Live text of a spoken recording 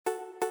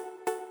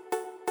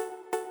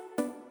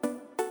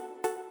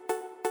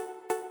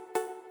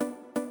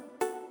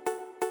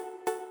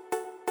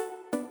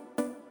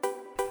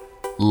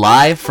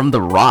Live from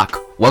The Rock.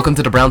 Welcome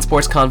to the Brown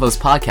Sports Convos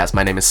podcast.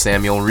 My name is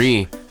Samuel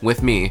Rhee.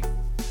 With me,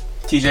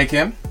 TJ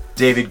Kim,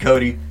 David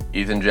Cody,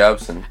 Ethan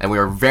Jobson. And we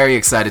are very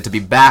excited to be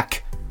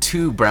back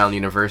to Brown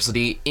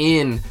University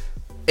in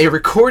a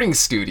recording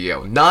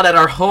studio, not at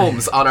our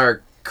homes on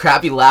our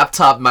crappy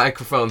laptop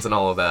microphones and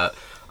all of that.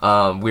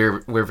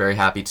 We're very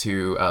happy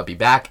to be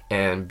back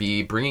and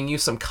be bringing you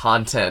some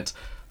content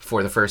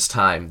for the first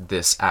time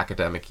this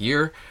academic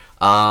year.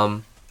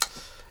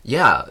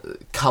 A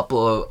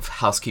couple of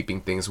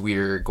housekeeping things.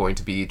 We're going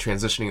to be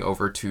transitioning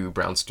over to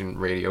Brown Student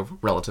Radio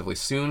relatively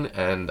soon,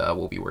 and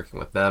we'll be working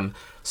with them.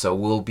 So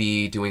we'll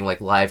be doing like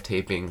live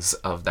tapings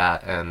of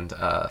that, and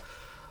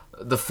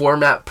the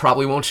format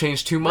probably won't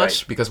change too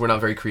much because we're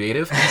not very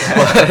creative.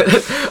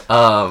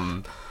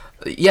 But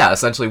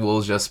essentially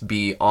we'll just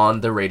be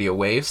on the radio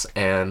waves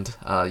and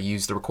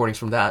use the recordings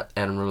from that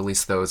and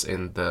release those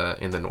in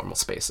the normal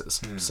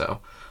spaces.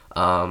 So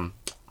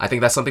I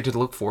think that's something to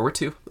look forward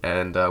to,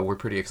 and we're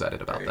pretty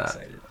excited about that.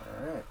 Excited.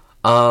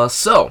 All right.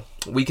 So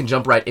we can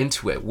jump right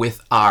into it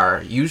with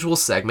our usual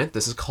segment.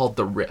 This is called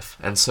The Riff.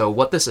 And so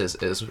what this is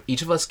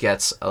each of us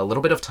gets a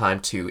little bit of time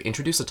to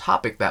introduce a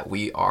topic that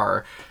we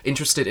are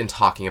interested in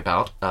talking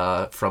about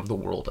from the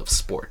world of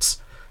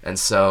sports. And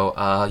so,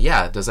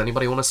 does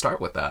anybody want to start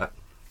with that?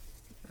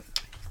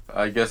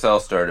 I guess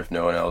I'll start if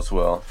no one else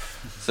will.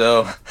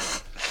 So,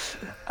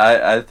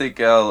 I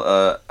think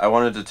I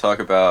wanted to talk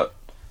about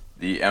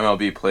the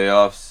MLB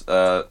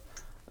playoffs.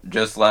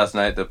 Just last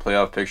night, the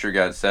playoff picture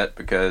got set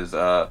because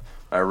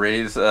my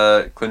Rays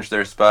clinched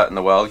their spot in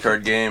the wild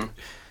card game.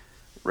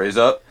 Rays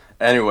up.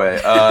 Anyway,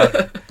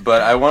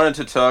 but I wanted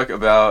to talk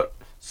about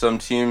some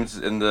teams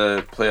in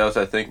the playoffs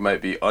I think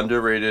might be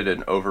underrated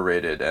and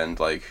overrated, and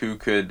like who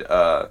could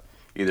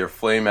either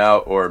flame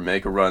out or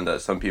make a run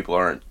that some people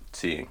aren't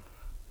seeing.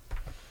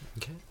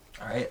 Okay.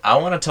 All right. I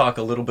want to talk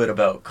a little bit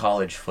about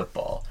college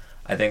football.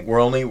 I think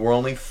we're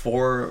only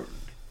 4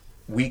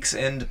 weeks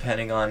in,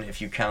 depending on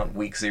if you count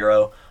week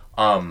 0.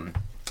 But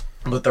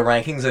the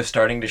rankings are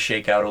starting to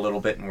shake out a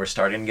little bit, and we're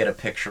starting to get a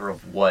picture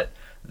of what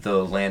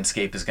the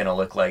landscape is going to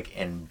look like.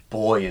 And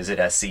boy, is it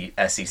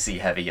SEC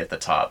heavy at the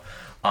top.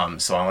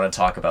 So I want to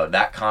talk about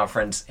that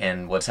conference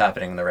and what's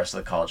happening in the rest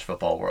of the college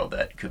football world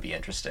that could be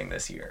interesting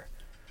this year.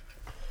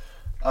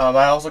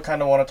 I also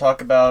kind of want to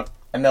talk about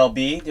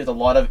MLB. There's a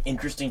lot of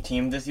interesting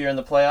teams this year in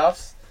the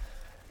playoffs,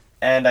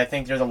 and I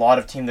think there's a lot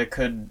of teams that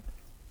could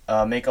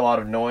make a lot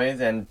of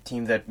noise and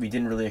teams that we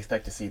didn't really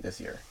expect to see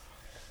this year.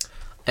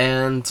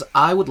 And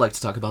I would like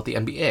to talk about the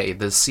NBA.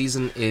 The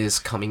season is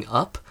coming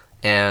up,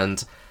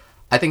 and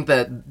I think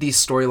that these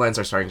storylines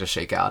are starting to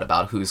shake out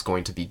about who's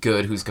going to be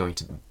good, who's going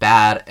to be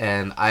bad,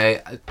 and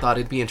I thought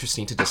it'd be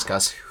interesting to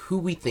discuss who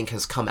we think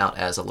has come out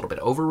as a little bit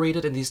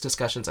overrated in these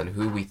discussions and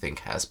who we think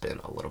has been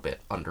a little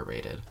bit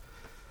underrated.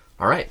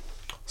 All right,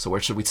 so where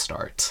should we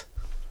start?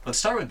 Let's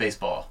start with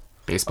baseball.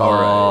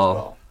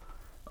 Baseball.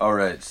 All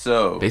right,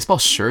 so baseball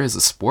sure is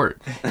a sport.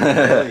 It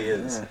really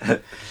is.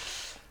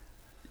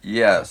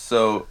 Yeah,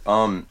 so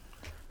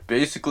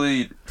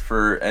basically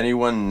for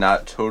anyone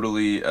not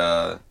totally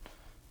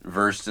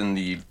versed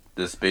in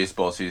this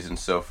baseball season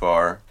so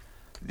far,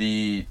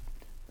 the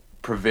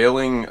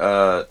prevailing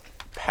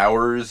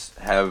powers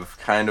have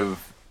kind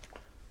of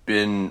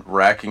been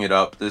racking it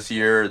up this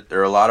year. There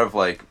are a lot of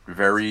like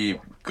very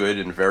good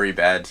and very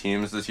bad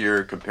teams this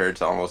year compared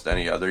to almost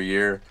any other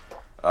year.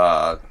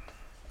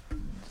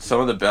 Some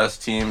of the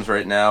best teams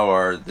right now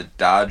are the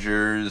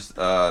Dodgers,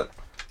 the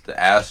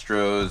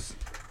Astros,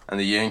 and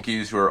the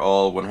Yankees, who are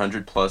all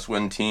 100-plus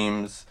win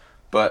teams.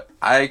 But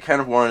I kind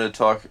of wanted to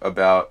talk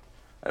about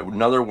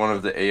another one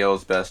of the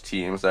AL's best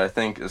teams that I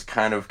think is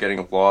kind of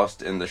getting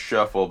lost in the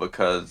shuffle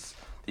because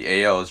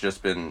the AL has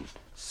just been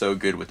so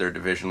good with their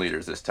division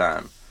leaders this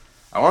time.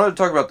 I wanted to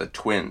talk about the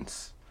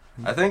Twins.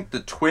 I think the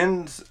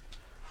Twins,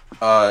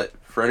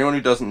 for anyone who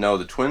doesn't know,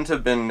 the Twins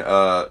have been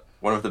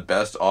one of the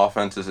best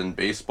offenses in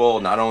baseball,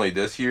 not only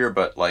this year,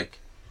 but like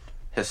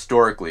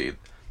historically.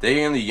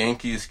 They and the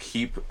Yankees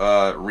keep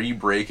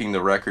re-breaking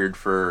the record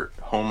for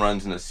home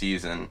runs in a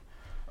season.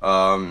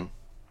 But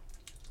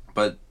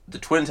the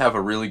Twins have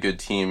a really good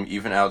team,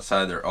 even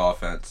outside their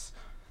offense.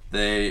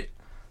 They,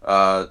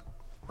 Rocco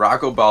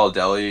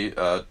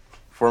Baldelli,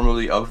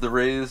 formerly of the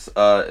Rays,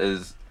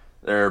 is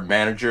their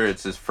manager.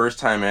 It's his first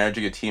time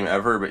managing a team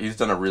ever, but he's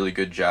done a really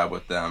good job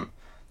with them.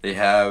 They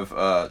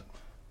have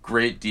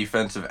great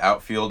defensive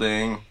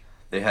outfielding.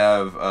 They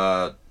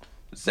have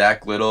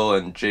Zach Little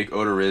and Jake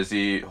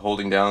Odorizzi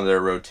holding down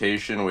their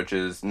rotation, which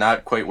is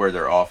not quite where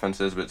their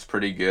offense is, but it's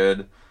pretty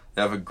good.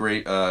 They have a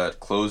great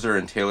closer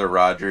in Taylor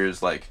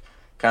Rogers, like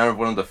kind of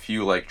one of the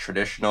few like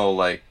traditional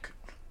like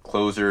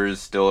closers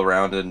still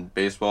around in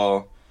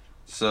baseball.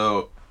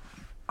 So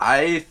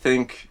I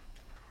think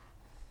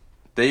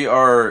they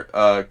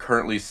are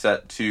currently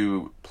set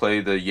to play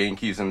the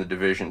Yankees in the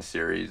division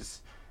series.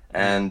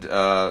 And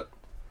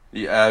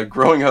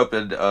growing up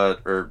in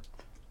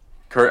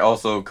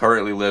also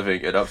currently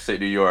living in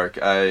upstate New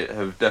York, I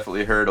have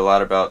definitely heard a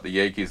lot about the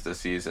Yankees this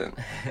season.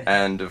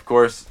 And of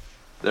course,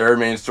 their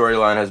main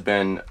storyline has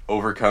been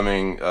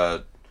overcoming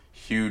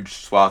huge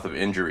swath of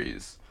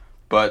injuries,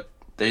 but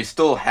they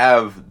still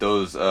have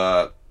those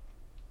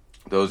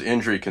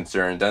injury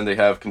concerns. Then they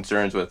have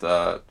concerns with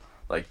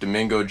like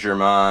Domingo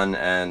Germán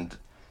and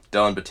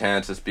Dylan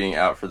Betances being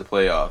out for the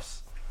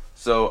playoffs.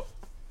 So,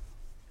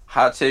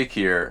 hot take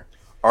here: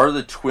 are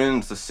the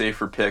Twins the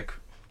safer pick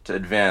to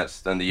advance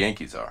than the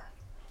Yankees are?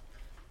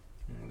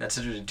 That's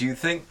interesting. Do you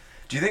think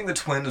the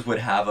Twins would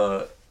have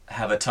a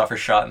tougher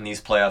shot in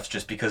these playoffs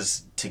just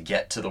because to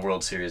get to the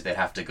World Series they'd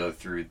have to go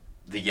through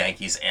the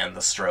Yankees and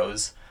the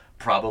Stros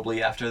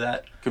probably after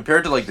that?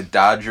 Compared to like the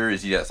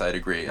Dodgers, yes, I'd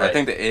agree. Right. I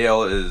think the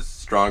AL is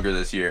stronger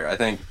this year. I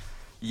think,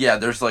 yeah,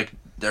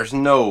 there's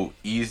no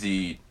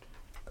easy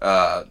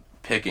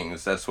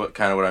pickings. That's what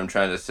I'm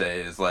trying to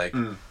say is like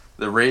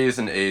the Rays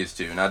and A's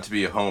too. Not to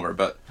be a homer,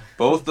 but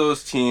both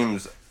those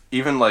teams.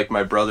 Even like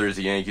my brother is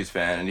a Yankees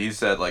fan, and he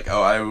said like,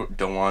 "Oh, I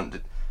don't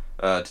want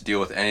to deal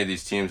with any of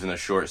these teams in a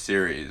short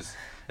series."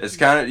 It's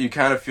you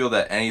kind of feel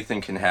that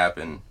anything can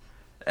happen,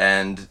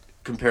 and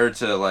compared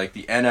to like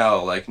the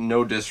NL, like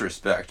no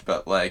disrespect,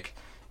 but like,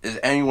 is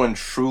anyone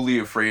truly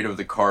afraid of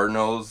the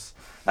Cardinals?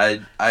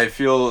 I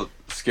feel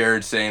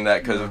scared saying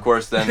that because of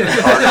course then the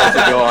Cardinals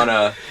will go on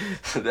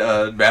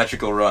a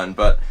magical run,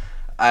 but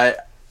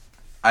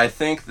I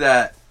think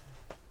that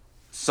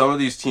some of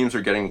these teams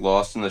are getting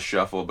lost in the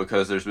shuffle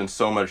because there's been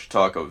so much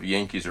talk of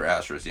Yankees or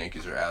Astros,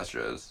 Yankees or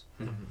Astros.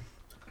 Mm-hmm.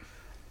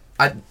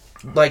 I'd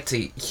like to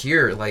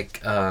hear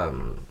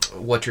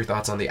what your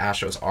thoughts on the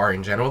Astros are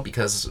in general,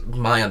 because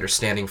my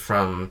understanding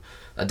from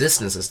a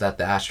distance is that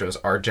the Astros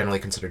are generally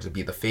considered to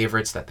be the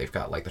favorites, that they've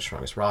got like the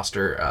strongest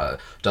roster.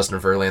 Justin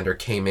Verlander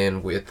came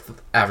in with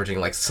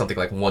averaging like something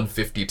like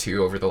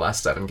 152 over the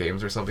last 7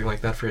 games or something like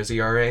that for his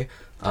ERA.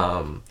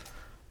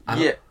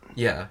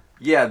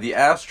 Yeah, the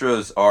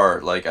Astros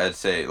are, like, I'd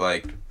say,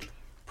 like,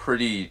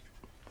 pretty...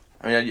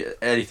 I mean,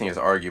 anything is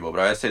arguable, but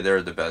I'd say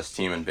they're the best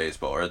team in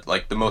baseball, or,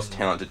 like, the most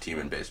talented team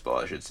in baseball,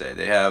 I should say.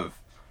 They have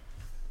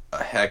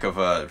a heck of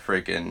a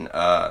freaking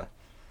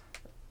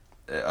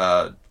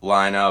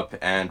lineup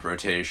and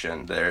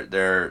rotation.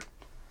 They're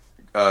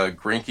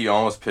Greinke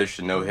almost pitched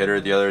a no-hitter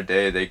the other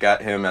day. They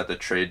got him at the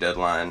trade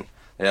deadline.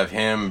 They have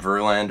him,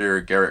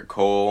 Verlander, Garrett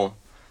Cole.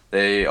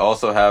 They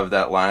also have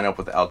that lineup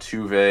with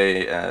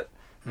Altuve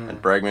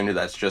and Bregman, who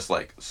that's just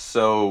like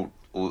so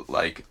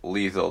like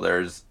lethal.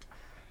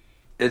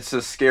 It's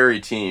a scary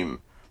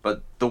team,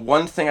 but the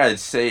one thing I'd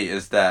say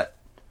is that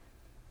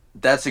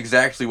that's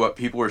exactly what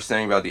people were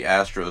saying about the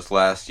Astros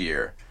last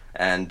year,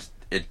 and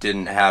it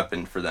didn't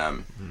happen for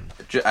them.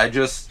 I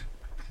just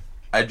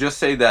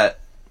say that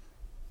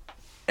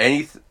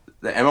the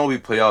MLB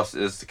playoffs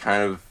is the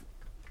kind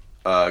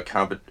of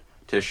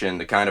competition,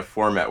 the kind of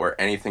format where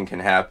anything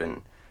can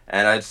happen,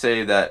 and I'd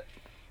say that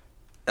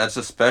that's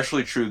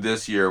especially true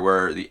this year,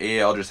 where the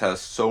AL just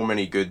has so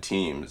many good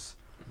teams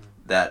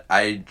that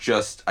I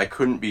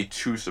couldn't be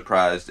too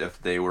surprised if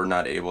they were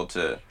not able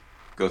to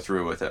go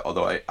through with it.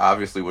 Although I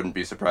obviously wouldn't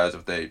be surprised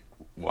if they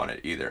won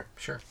it either.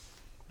 Sure.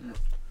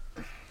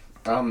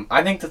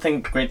 I think the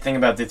great thing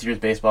about this year's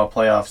baseball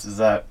playoffs is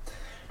that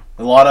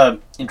a lot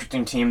of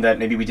interesting teams that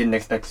maybe we didn't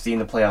expect to see in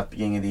the playoffs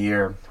beginning of the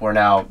year who are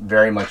now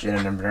very much in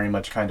and very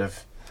much kind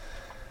of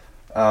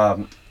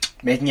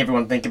making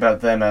everyone think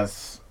about them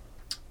as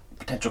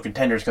potential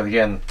contenders, because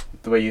again,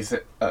 the way you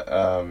said,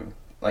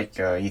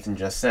 Ethan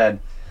just said,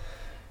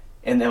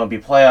 in the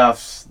MLB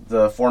playoffs,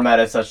 the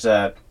format is such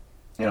that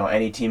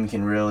any team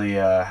can really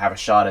have a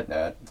shot at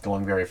that,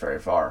 going very, very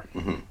far.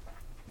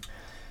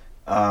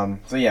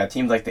 So yeah,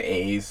 teams like the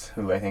A's,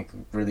 who I think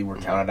really were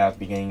counted out at the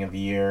beginning of the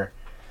year,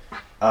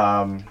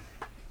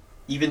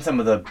 even some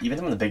of the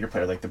bigger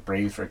players like the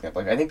Braves, for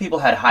example. Like, I think people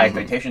had high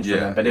expectations for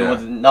them, but it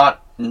was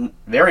not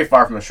very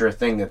far from a sure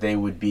thing that they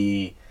would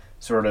be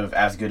sort of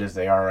as good as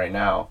they are right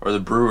now. Or the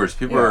Brewers.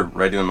 People are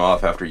writing them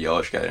off after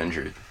Yelich got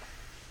injured.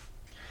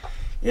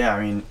 Yeah,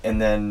 I mean, and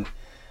then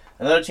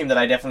another team that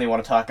I definitely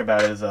want to talk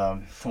about is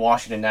the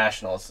Washington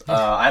Nationals.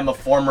 I'm a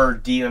former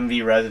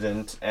DMV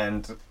resident,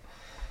 and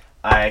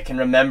I can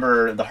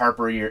remember the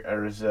Harper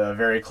years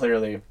very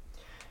clearly.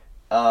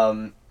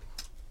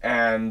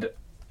 And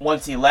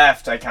once he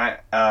left,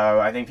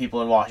 I think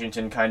people in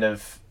Washington kind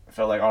of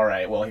felt like, all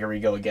right, well, here we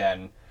go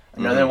again.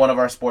 Another one of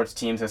our sports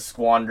teams has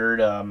squandered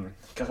a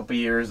couple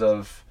years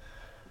of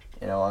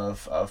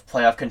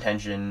playoff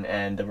contention,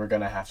 and we're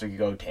gonna have to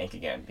go tank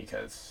again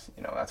because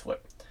that's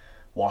what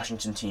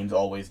Washington teams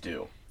always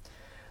do.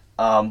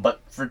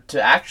 But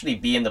to actually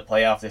be in the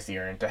playoff this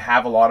year and to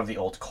have a lot of the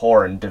old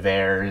core and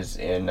Devers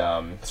in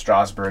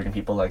Strasburg and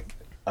people like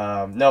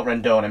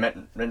Rendon. I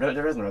meant Rendon.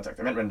 There is no Red Sox.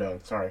 I meant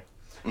Rendon. Sorry.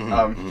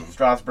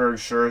 Strasburg,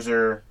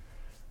 Scherzer.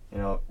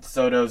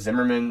 Soto,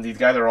 Zimmerman, these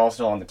guys are all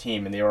still on the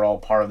team, and they were all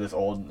part of this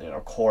old,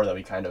 core that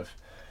we kind of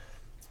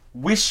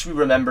wish we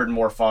remembered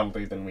more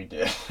fondly than we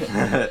did.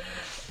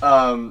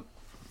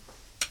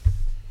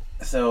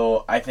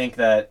 So I think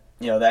that,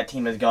 that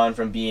team has gone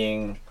from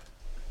being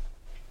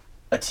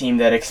a team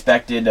that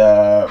expected,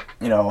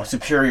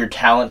 superior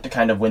talent to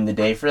kind of win the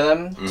day for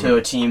them, to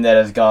a team that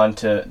has gone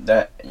to,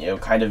 that,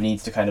 kind of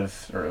needs to kind of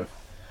sort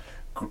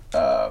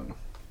of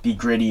be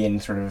gritty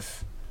and sort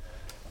of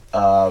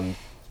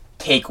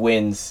take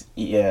wins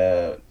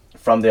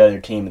from the other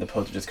team, as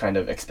opposed to just kind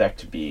of expect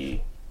to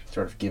be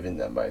sort of given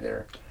them by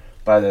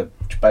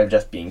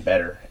just being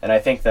better. And I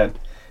think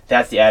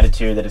that's the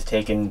attitude that is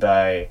taken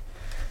by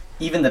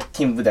even the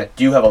teams that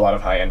do have a lot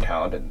of high-end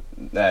talent, and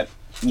that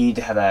you need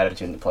to have that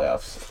attitude in the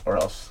playoffs, or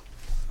else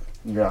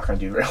you're not going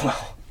to do very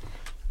well.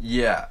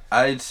 Yeah,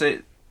 I'd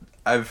say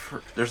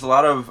there's a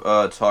lot of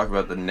talk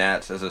about the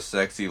Nats as a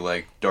sexy,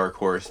 like, dark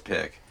horse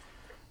pick.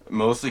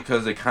 Mostly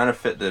because they kind of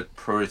fit the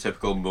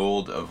prototypical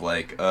mold of,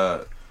 like,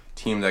 a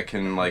team that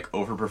can, like,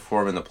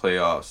 overperform in the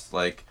playoffs.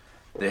 Like,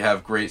 they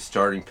have great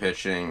starting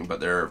pitching, but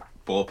their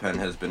bullpen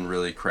has been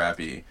really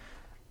crappy.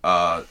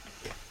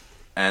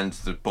 And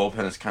the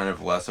bullpen is kind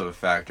of less of a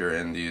factor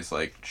in these,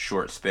 like,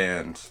 short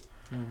spans.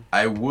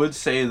 I would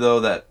say,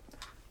 though, that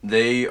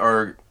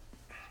their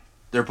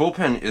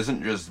bullpen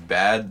isn't just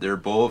bad, their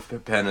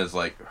bullpen is,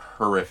 like,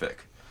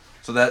 horrific.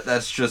 So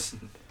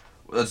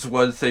that's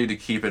one thing to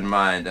keep in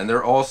mind. And they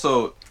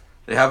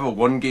have a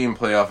one-game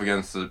playoff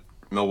against the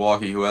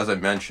Milwaukee, who, as I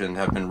mentioned,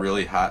 have been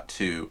really hot,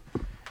 too.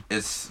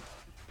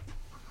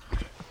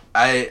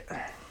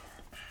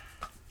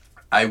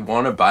 I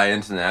want to buy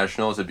into the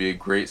Nationals. It'd be a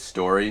great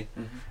story.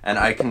 And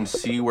I can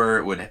see where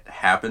it would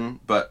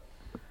happen, but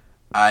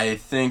I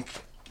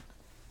think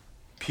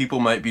people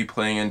might be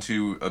playing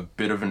into a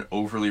bit of an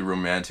overly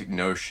romantic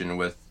notion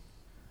with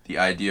the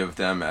idea of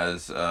them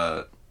as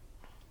a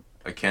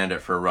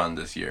candidate for a run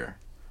this year.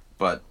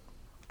 But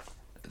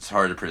it's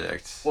hard to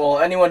predict. Well,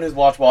 anyone who's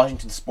watched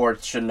Washington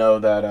sports should know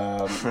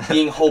that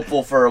being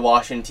hopeful for a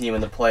Washington team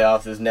in the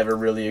playoffs is never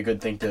really a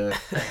good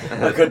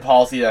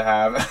policy to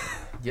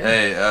have. Yeah.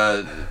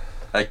 Hey,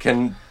 I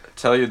can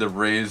tell you the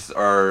Rays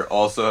are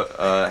also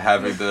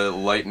having the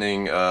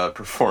lightning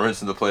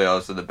performance in the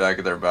playoffs in the back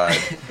of their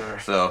mind.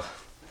 So,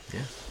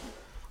 yeah.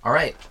 All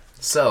right.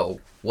 So,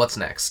 what's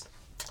next?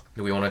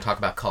 Do we want to talk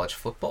about college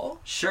football?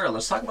 Sure.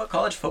 Let's talk about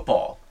college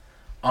football.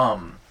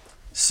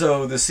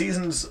 So the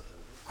season's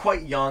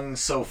quite young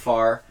so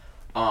far,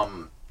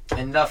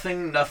 and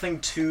nothing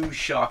too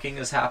shocking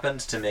has happened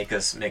to make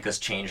us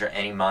change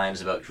any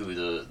minds about who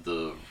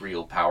the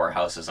real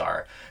powerhouses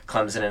are.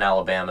 Clemson and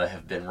Alabama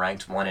have been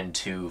ranked 1 and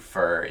 2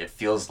 for, it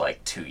feels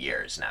like, 2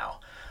 years now,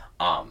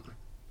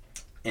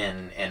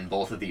 and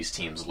both of these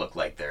teams look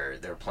like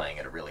they're playing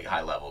at a really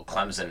high level.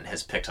 Clemson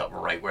has picked up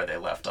right where they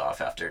left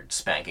off after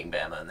spanking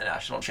Bama in the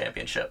national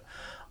championship,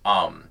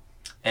 and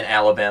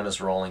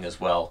Alabama's rolling as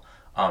well.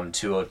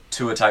 Tua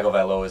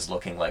Tagovailoa is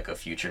looking like a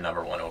future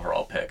number 1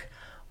 overall pick,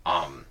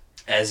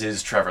 as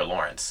is Trevor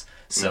Lawrence.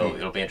 So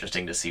it'll be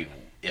interesting to see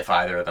if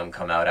either of them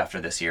come out after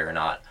this year or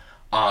not.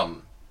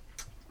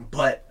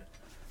 But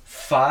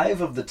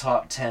 5 of the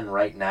top 10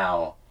 right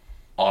now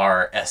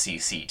are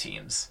SEC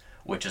teams,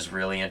 which is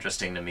really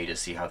interesting to me to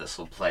see how this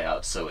will play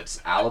out. So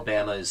it's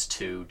Alabama is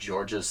 2,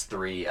 Georgia's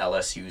 3,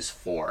 LSU's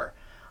 4,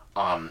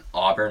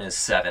 Auburn is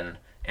 7,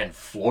 and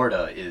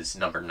Florida is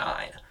number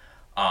 9.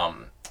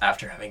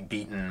 After having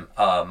beaten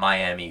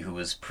Miami, who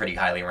was pretty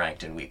highly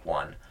ranked in week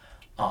 1.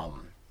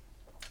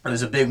 It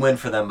was a big win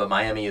for them, but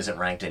Miami isn't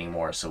ranked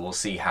anymore, so we'll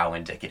see how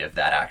indicative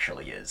that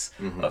actually is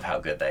of how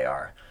good they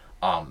are.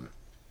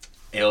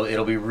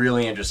 It'll be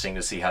really interesting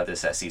to see how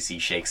this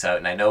SEC shakes out,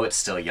 and I know it's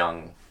still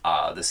young,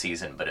 the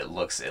season, but it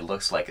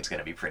looks like it's going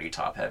to be pretty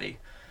top heavy.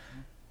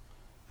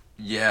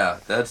 Yeah,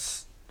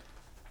 that's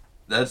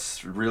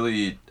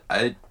really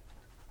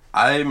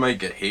I might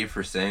get hate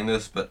for saying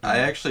this, but I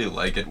actually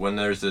like it when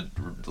there's a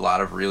lot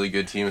of really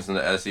good teams in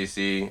the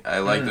SEC. I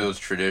like those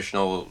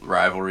traditional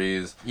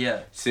rivalries.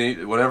 Yeah.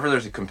 See, whenever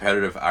there's a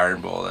competitive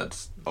Iron Bowl,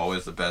 that's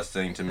always the best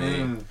thing to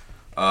me.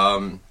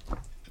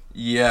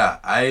 Yeah,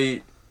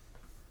 I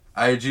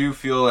do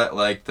feel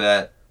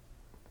that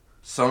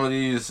some of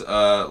these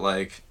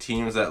like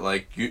teams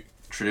that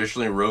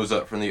traditionally rose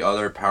up from the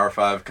other Power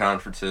 5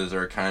 conferences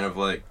are kind of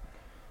like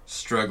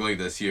struggling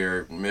this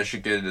year.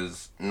 Michigan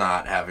is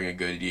not having a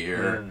good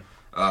year.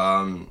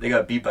 They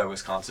got beat by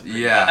Wisconsin.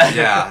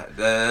 Yeah,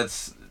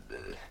 that's,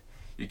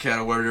 you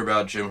kind of wonder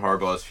about Jim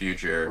Harbaugh's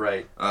future.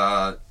 Right.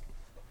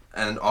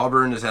 And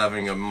Auburn is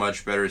having a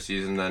much better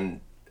season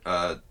than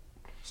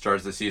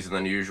starts the season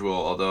than usual,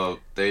 although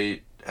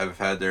they have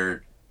had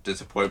their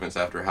disappointments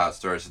after hot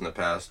starts in the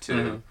past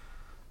too.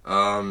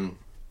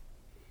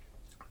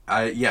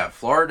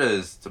 Florida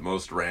is the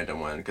most random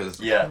one, because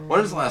when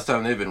is the last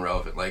time they've been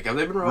relevant? Like, have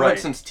they been relevant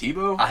since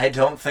Tebow? I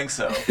don't think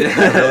so. I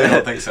really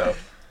don't think so.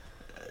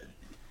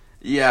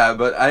 Yeah,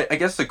 but I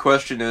guess the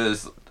question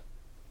is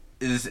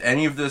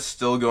any of this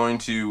still going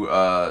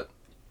to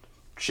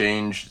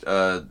change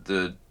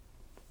the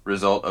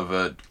result of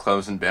a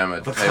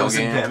Clemson-Bama title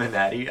game? Clemson-Bama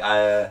natty?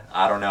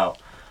 I don't know.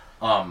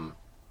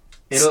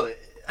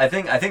 I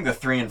think the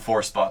 3 and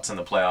 4 spots in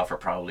the playoff are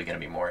probably going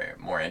to be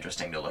more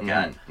interesting to look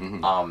at.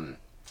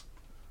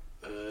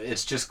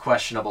 It's just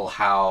questionable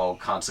how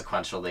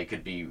consequential they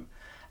could be.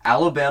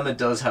 Alabama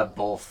does have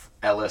both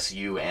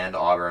LSU and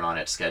Auburn on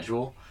its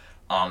schedule,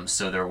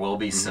 so there will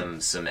be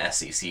some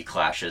SEC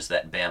clashes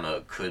that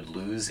Bama could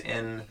lose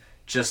in,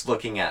 just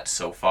looking at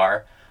so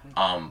far.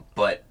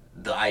 But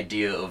the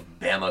idea of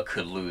Bama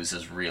could lose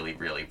is really,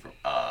 really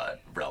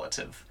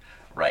relative,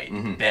 right?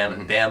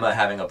 Bama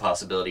having a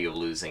possibility of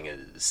losing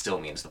still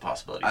means the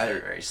possibility is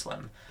very, very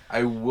slim.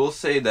 I will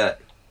say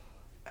that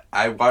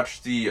I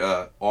watched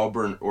the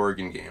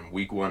Auburn-Oregon game,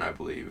 week 1, I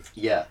believe.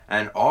 Yeah.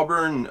 And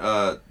Auburn,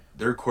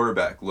 their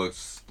quarterback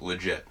looks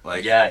legit.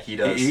 Like, yeah, he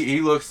does.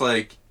 He looks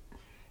like...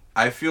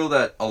 I feel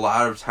that a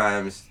lot of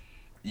times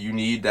you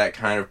need that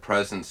kind of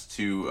presence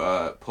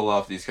to pull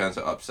off these kinds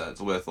of upsets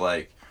with,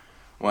 like,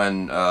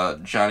 when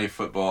Johnny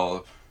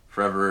Football,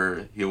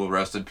 forever, he will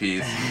rest in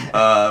peace,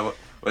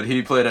 when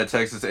he played at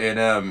Texas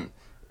A&M,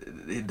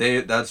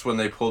 that's when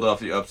they pulled off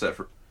the upset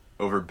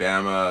over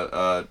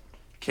Bama.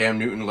 Cam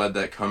Newton led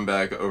that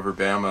comeback over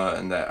Bama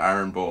in that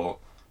Iron Bowl.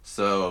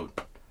 So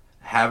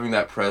having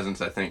that presence,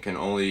 I think, can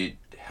only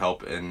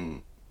help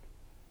in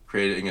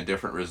creating a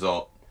different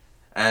result.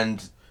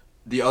 And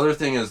the other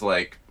thing is,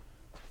 like,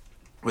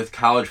 with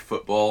college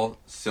football,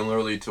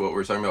 similarly to what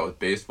we're talking about with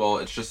baseball,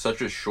 it's just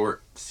such a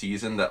short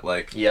season that,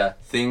 like,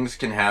 things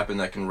can happen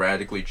that can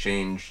radically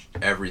change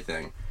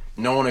everything.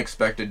 No one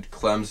expected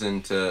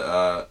Clemson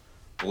to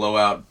blow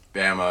out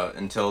Bama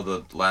until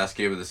the last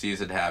game of the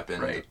season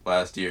happened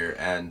last year,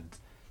 and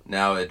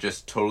now it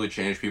just totally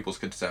changed people's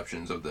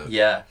conceptions of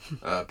the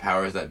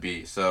powers that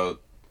be. So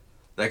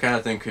that kind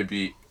of thing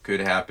could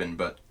happen,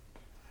 but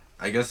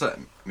I guess,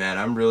 man,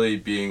 I'm really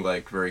being,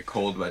 like, very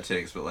cold with my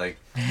takes, but, like,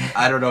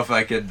 I don't know if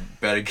I could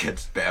bet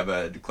against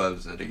Bama and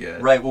Clemson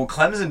again. Right, well,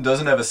 Clemson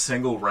doesn't have a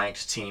single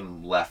ranked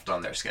team left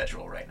on their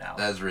schedule right now.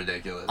 That's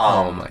ridiculous.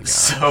 Oh, my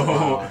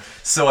God.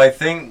 So I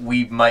think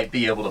we might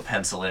be able to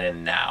pencil it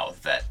in now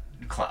that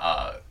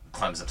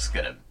Clemson's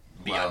going to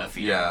be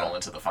undefeated and roll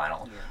into the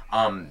final.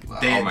 Oh,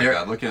 my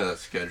God, look at that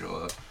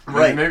schedule.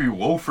 Right. Maybe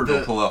Wolford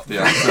will pull off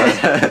the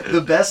upset.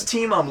 The best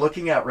team I'm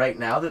looking at right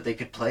now that they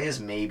could play is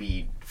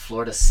maybe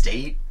Florida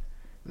State,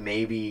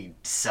 maybe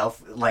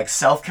South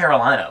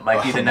Carolina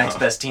might be the next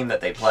best team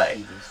that they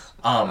play.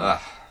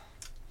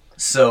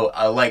 So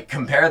like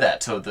compare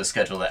that to the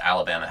schedule that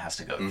Alabama has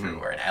to go through,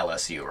 or an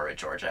LSU or a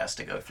Georgia has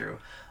to go through.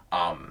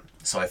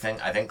 So I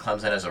think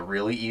Clemson has a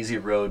really easy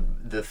road.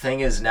 The thing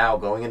is now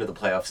going into the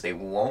playoffs, they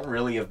won't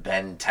really have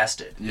been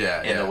tested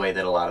in the way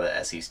that a lot of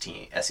the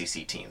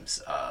SEC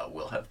teams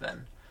will have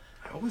been.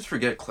 I always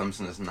forget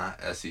Clemson is not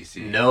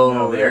SEC.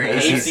 No, they're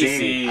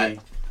ACC.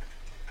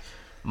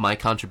 My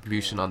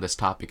contribution on this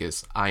topic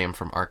is I am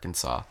from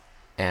Arkansas,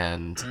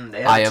 and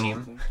I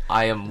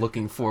am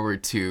looking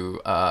forward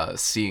to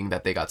seeing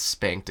that they got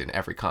spanked in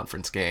every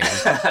conference game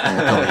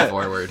going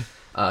forward.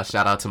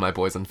 Shout out to my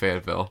boys in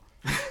Fayetteville.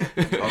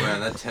 Oh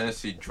man, that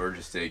Tennessee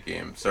Georgia State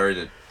game. Sorry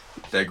to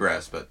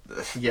digress, but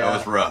that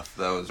was rough.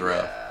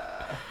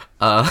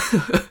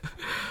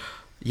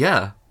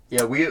 Yeah.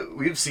 Yeah,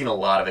 we've seen a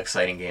lot of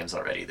exciting games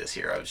already this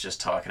year. I was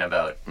just talking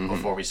about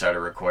before we started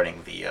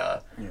recording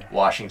the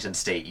Washington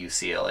State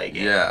UCLA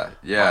game.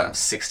 Yeah.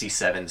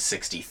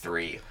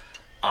 67-63.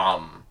 I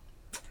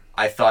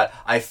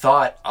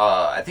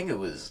think it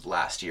was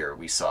last year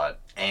we saw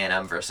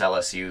A&M versus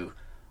LSU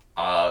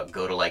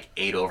go to like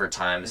 8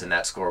 overtimes, and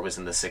that score was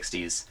in the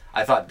 60s.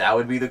 I thought that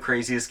would be the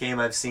craziest game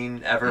I've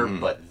seen ever,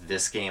 but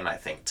this game I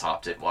think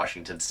topped it.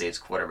 Washington State's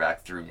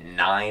quarterback threw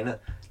 9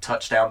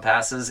 touchdown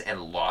passes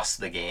and lost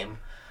the game.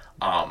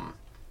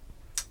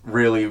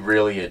 Really,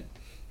 really an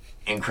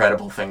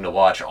incredible thing to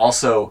watch.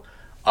 Also,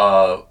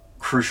 a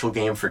crucial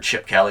game for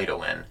Chip Kelly to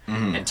win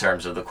in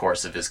terms of the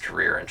course of his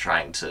career and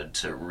trying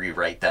to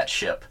rewrite that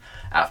ship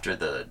after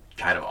the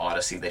kind of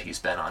odyssey that he's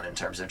been on in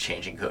terms of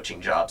changing coaching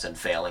jobs and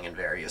failing in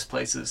various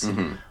places.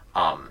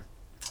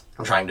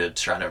 Trying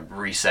to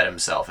reset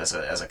himself as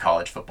a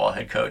college football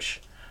head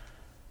coach.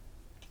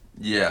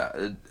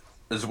 Yeah,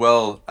 as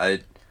well,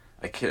 I'd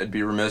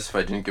be remiss if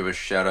I didn't give a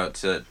shout out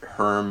to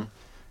Herm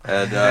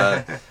at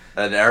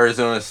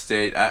Arizona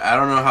State. I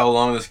don't know how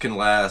long this can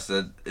last.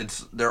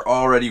 They're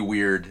already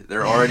weird.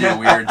 They're already a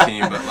weird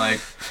team, but like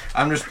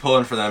I'm just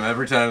pulling for them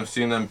every time I've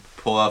seen them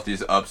pull off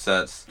these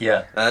upsets.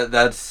 Yeah,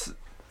 I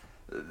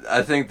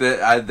think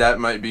that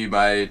might be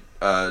my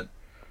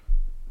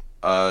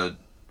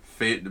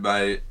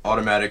my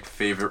automatic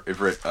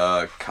favorite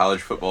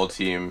college football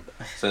team,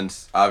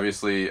 since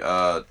obviously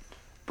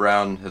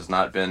Brown has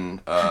not been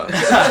playing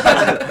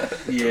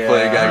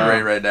that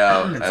great right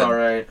now. It's all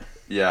right.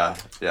 Yeah.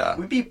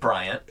 We beat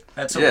Bryant.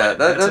 That's a win.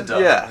 That's a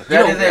dub.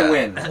 That is a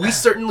win. We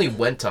certainly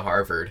went to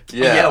Harvard.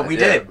 We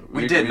did.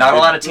 We did. Not a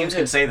lot of teams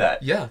can say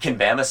that. Yeah. Can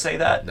Bama say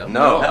that?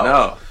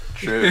 No.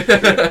 True. In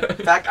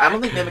fact, I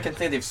don't think Bama can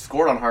say they've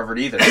scored on Harvard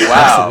either.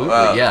 Wow.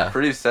 Absolutely, yeah.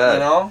 Pretty sad. You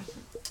know?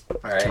 All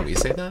right. Can we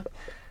say that?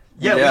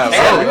 Yeah.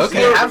 Oh,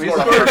 okay. We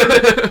scored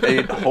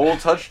a whole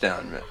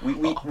touchdown.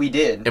 We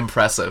did.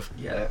 Impressive.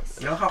 Yeah.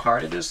 You know how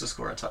hard it is to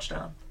score a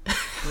touchdown?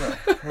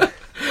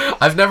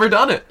 I've never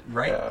done it.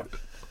 Right.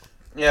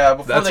 Yeah,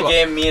 before the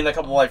game, me and a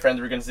couple of my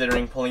friends were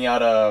considering pulling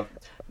out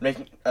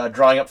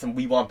drawing up some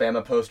 "We Want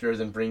Bama"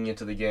 posters and bringing it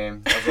to the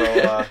game.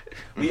 So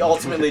we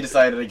ultimately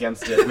decided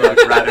against it.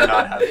 I'd rather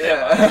not have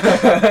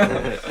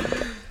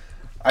Bama.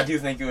 I do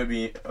think it would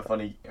be a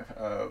funny, it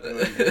would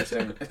be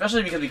interesting,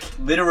 especially because we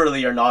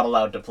literally are not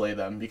allowed to play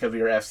them because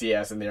we are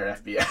FCS and they are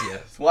FBS.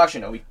 Yes. Well,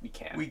 actually, no, we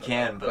can. We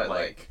can, but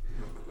but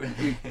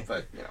you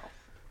know.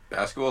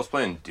 Basketball's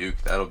playing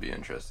Duke. That'll be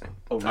interesting.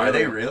 Oh, really? Are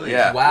they really?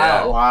 Yeah.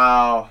 Wow.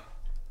 Wow.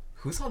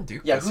 Who's on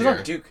Duke Yeah, this who's year?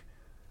 on Duke?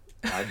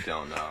 I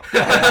don't know.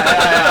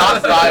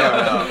 Not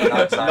Zion.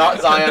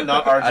 Not Zion,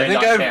 not RJ,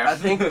 not Cam. I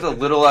think the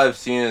little I've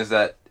seen is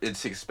that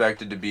it's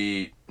expected to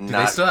be Do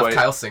not they still quite.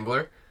 have Kyle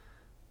Singler?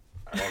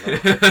 I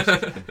don't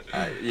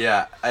know.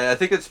 Yeah, I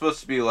think it's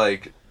supposed to be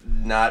like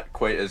not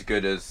quite as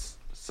good as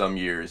some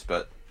years,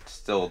 but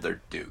still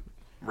they're Duke.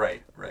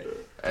 Right.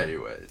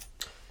 Anyways.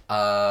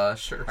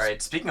 Sure. All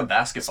right. Speaking of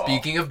basketball.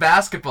 Speaking of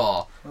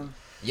basketball,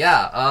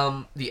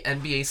 yeah, the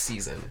NBA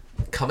season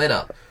coming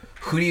up.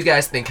 Who do you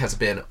guys think has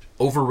been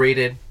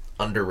overrated,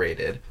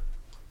 underrated?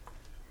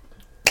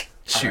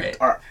 Shoot.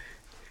 All right.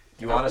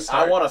 You want to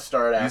start? I want to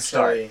start,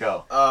 actually. You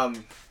start. Go.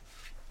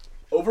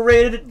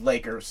 Overrated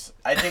Lakers.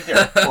 I think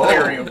they're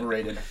very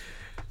overrated.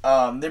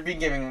 They're being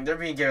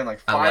given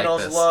like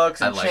finals this.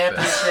 looks I and like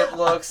championship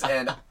looks,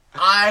 and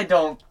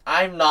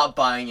I'm not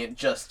buying it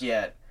just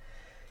yet.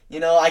 You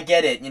know, I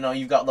get it. You know,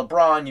 you've got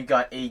LeBron, you've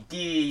got AD,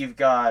 you've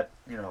got,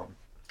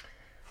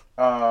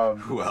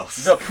 Who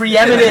else? the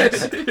preeminent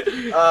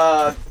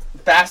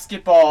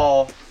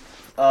basketball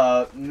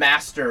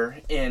master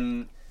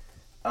in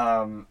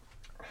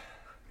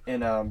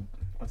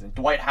what's it,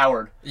 Dwight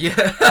Howard.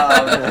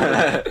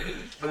 Yeah.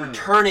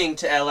 Returning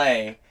to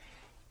LA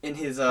in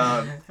his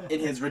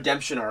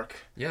redemption arc.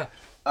 Yeah.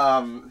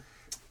 And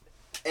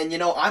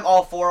I'm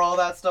all for all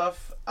that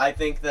stuff. I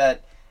think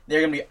that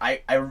they're gonna be.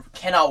 I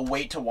cannot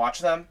wait to watch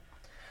them.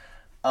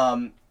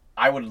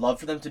 I would love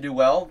for them to do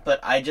well, but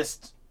I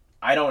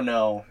don't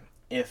know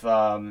if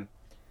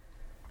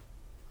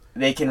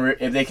they can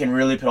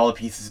really put all the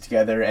pieces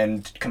together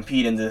and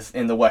compete in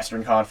the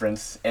Western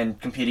Conference and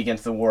compete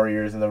against the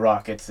Warriors and the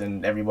Rockets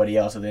and everybody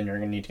else that they're going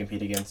to need to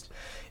compete against.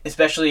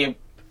 Especially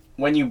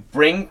when you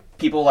bring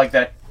people like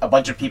that, a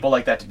bunch of people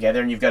like that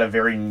together, and you've got a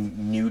very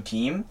new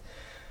team.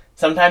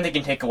 Sometimes it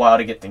can take a while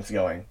to get things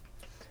going.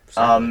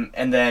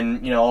 And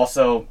then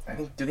also, I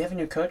think, do they have a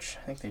new coach?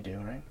 I think they do,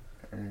 right?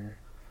 Or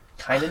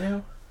kind of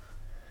new.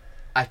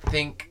 I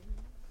think.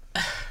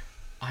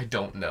 I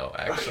don't know,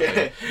 actually.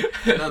 Okay.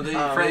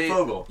 No, Frank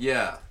Vogel.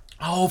 Yeah.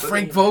 Oh,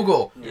 Frank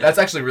Vogel. Yeah. That's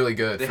actually really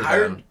good They for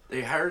hired them.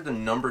 they hired the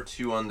number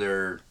 2 on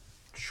their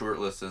short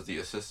list as the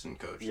assistant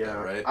coach. Yeah,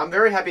 though, right? I'm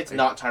very happy it's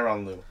not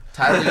Tyronn Lue.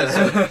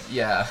 Tyler is,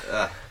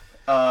 yeah.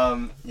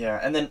 Yeah,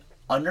 and then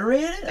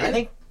underrated. I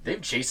think They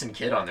have Jason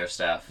Kidd on their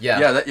staff.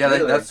 Yeah.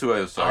 Really? That's who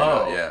I was talking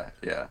Oh. about.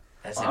 Yeah.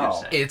 That's Wow.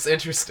 interesting. It's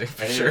interesting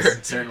for It sure. is.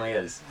 It certainly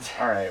is.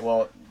 all right.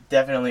 Well,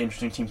 definitely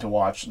interesting team to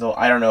watch. Though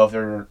I don't know if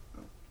they're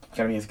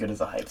gonna be as good as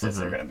the hype says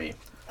they're gonna be.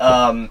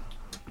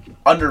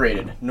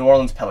 Underrated New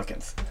Orleans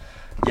Pelicans,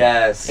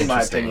 Yes. in my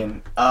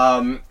Interesting.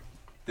 opinion.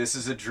 This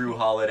is a Drew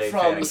Holiday From-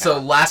 fan account. So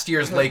last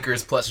year's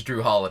Lakers plus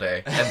Drew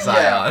Holiday and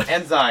Zion. Yeah,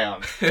 and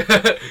Zion.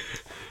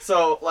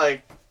 So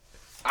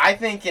I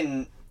think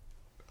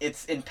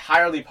it's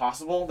entirely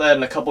possible that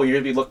in a couple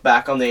years we look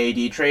back on the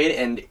AD trade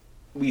and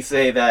we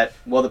say that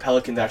the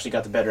Pelicans actually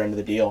got the better end of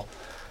the deal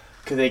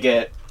because they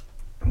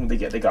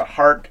got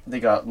Hart, they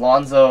got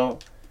Lonzo,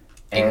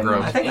 and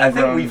Ingram. I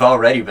think we've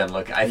already been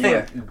looking. I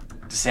think Yeah.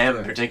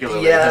 Sam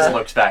particularly Yeah. has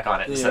looked back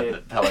on it and Yeah. said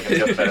that Pelicans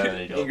got the better than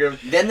they do. Ingram.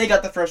 Then they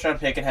got the first round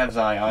pick and have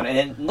Zion, and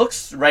it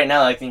looks right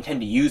now like they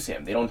intend to use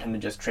him. They don't intend to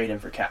just trade him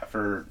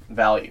for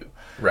value.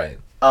 Right.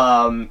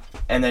 And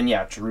then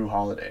Drew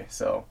Holiday.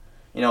 So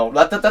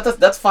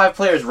that's 5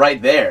 players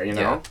right there.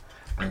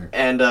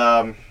 And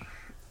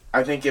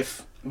I think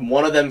if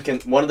one of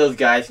those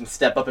guys can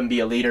step up and be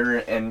a leader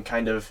and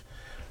kind of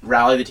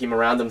rally the team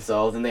around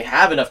themselves, and they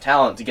have enough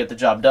talent to get the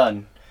job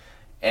done,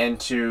 and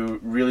to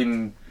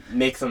really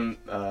make some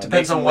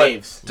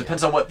waves.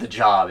 Depends on what the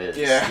job is.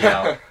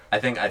 Yeah. I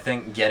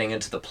think getting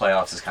into the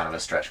playoffs is kind of a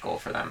stretch goal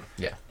for them.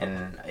 Yeah.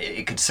 And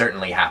it could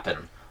certainly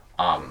happen.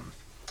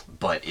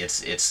 But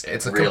it's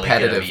a really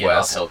competitive gonna be an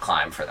West. uphill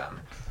climb for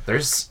them.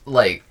 There's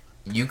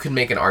you can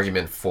make an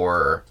argument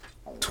for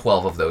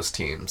 12 of those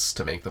teams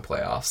to make the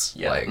playoffs.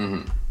 Yeah.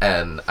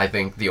 And I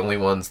think the only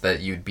ones that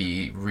you'd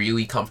be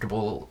really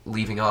comfortable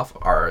leaving off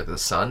are the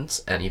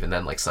Suns, and even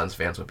then Suns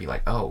fans would be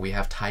like, oh, we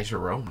have Ty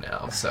Jerome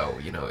now, so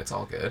it's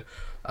all good.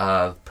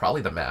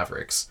 Probably the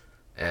Mavericks,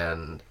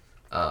 and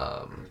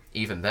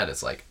even then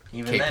it's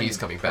KP's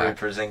coming back.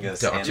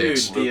 Porzingis Don't and you?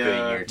 Luka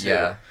in year 2.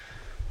 Yeah,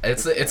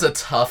 it's a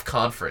tough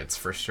conference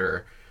for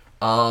sure.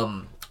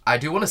 I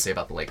do want to say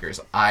about the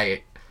Lakers,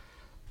 I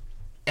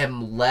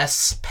am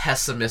less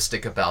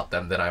pessimistic about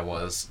them than I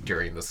was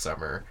during the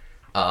summer.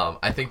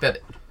 I think that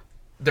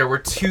there were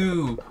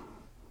 2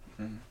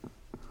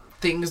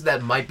 things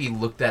that might be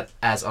looked at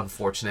as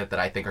unfortunate that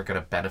I think are going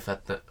to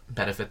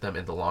benefit them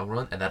in the long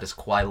run, and that is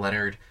Kawhi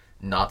Leonard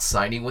not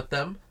signing with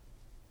them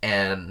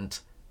and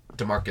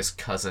DeMarcus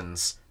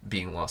Cousins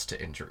being lost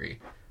to injury.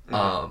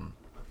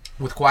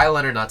 With Kawhi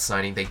Leonard not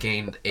signing, they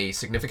gained a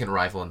significant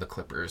rival in the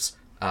Clippers,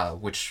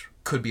 which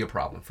could be a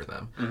problem for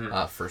them,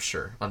 for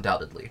sure,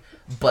 undoubtedly.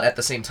 But at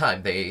the same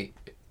time, they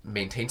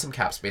maintain some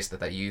cap space that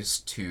they use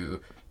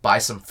to buy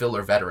some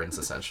filler veterans,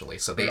 essentially.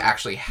 So they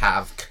actually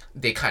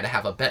they kind of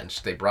have a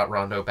bench. They brought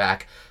Rondo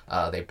back.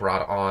 They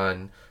brought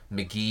on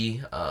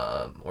McGee,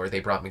 or they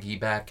brought McGee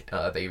back.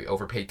 They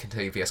overpaid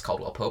Kentavious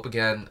Caldwell-Pope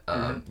again.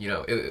 You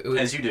know,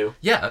 as you do.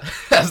 Yeah,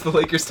 as the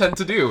Lakers tend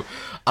to do.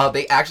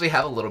 They actually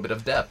have a little bit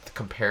of depth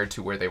compared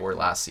to where they were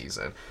last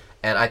season.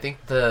 And I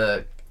think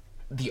the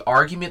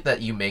argument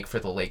that you make for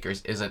the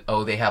Lakers isn't,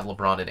 oh, they have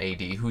LeBron and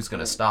AD, who's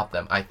going to stop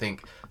them? I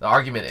think the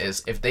argument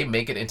is, if they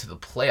make it into the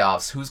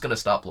playoffs, who's going to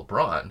stop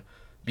LeBron?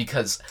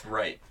 Because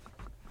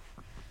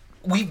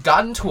we've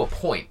gotten to a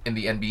point in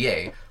the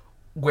NBA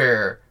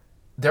where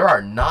there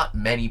are not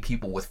many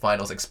people with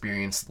finals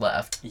experience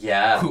left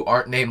who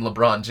aren't named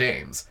LeBron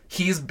James.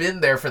 He's been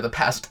there for the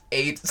past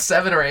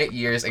 7 or 8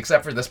 years,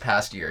 except for this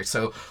past year.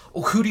 So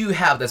who do you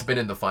have that's been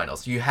in the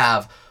finals? You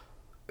have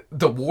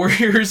the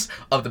Warriors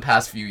of the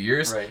past few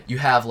years. Right. You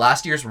have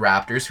last year's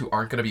Raptors, who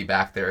aren't going to be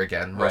back there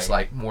again,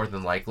 more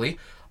than likely.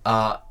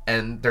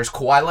 And there's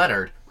Kawhi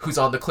Leonard, who's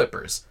on the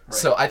Clippers. Right.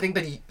 So I think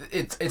that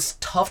it's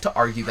tough to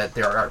argue that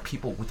there are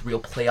people with real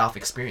playoff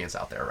experience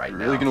out there right now.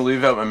 Really going to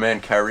leave out my man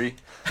Kyrie?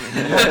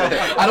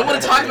 I don't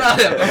want to talk about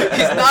him.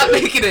 He's not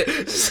making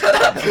it. Shut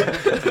up.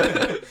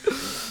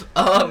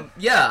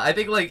 Yeah, I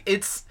think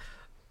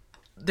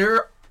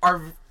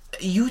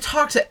you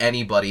talk to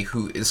anybody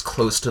who is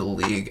close to the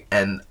league,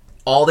 and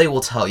all they will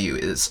tell you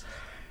is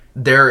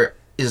there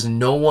is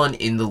no one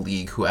in the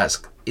league who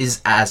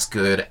is as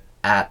good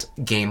at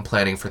game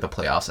planning for the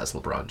playoffs as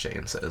LeBron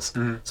James is.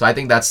 So I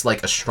think that's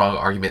a strong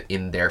argument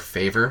in their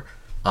favor.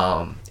 It's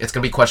going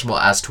to be questionable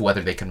as to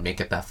whether they can make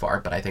it that far,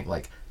 but I think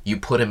you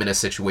put him in a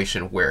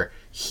situation where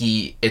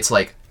it's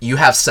you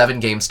have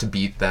 7 games to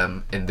beat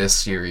them in this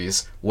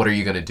series. What are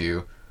you going to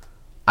do?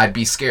 I'd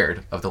be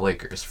scared of the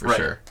Lakers for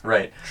sure.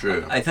 Right.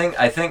 True. I think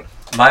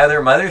my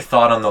other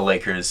thought on the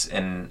Lakers,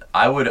 and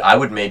I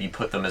would maybe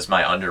put them as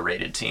my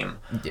underrated team.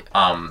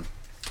 Yeah.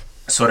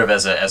 Sort of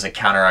as a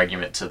counter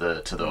argument to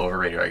the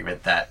overrated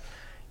argument, that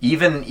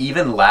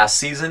even last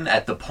season,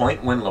 at the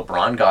point when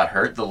LeBron got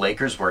hurt, the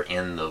Lakers were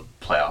in the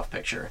playoff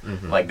picture.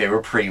 They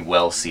were pretty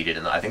well seated,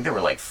 and I think they were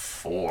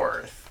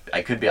 4th.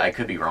 I could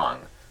be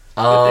wrong.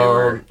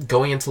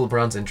 Going into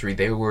LeBron's injury,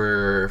 they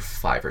were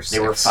 5 or 6. They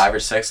were 5 or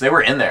 6. They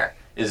were in there.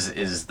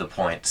 Is the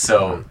point.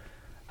 So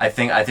I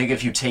think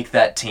if you take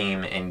that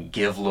team and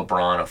give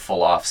LeBron a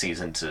full off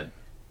season to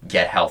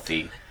get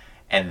healthy,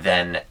 and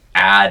then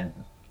add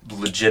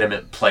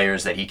legitimate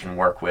players that he can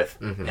work with,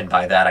 and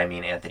by that I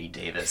mean Anthony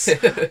Davis,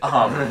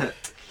 and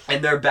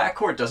their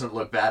backcourt doesn't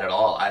look bad at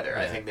all either.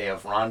 I think they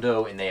have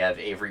Rondo and they have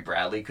Avery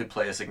Bradley could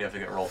play a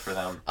significant role for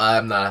them.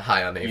 I'm not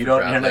high on Avery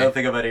Bradley. You don't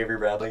think about Avery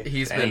Bradley?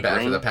 He's been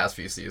bad for the past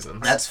few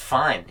seasons. That's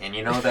fine, and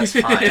that's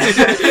fine.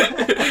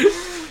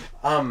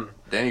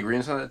 Danny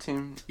Green's on that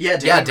team? Yeah,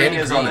 Danny Green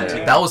is on that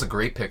team. That was a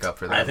great pickup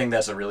for them. I think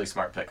that's a really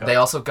smart pickup. They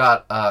also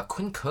got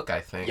Quinn Cook,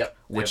 I think. Yep.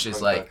 Which is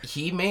Cook.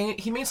 He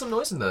made some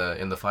noise in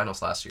the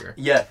finals last year.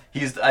 Yeah,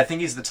 I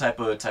think he's the type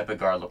of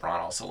guard LeBron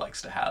also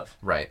likes to have.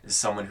 Right. Is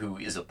someone who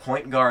is a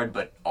point guard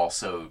but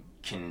also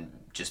can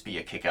just be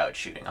a kick-out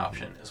shooting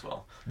option as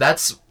well.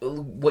 That's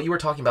what you were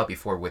talking about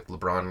before with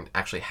LeBron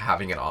actually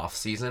having an off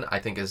season. I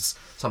think is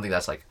something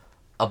that's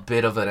a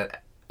bit of an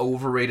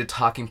overrated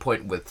talking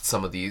point with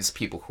some of these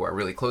people who are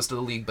really close to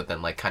the league, but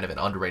then kind of an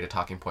underrated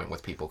talking point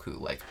with people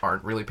who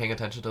aren't really paying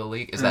attention to the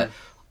league, is that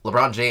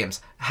LeBron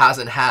James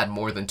hasn't had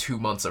more than 2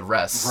 months of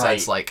rest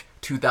since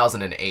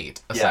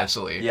 2008,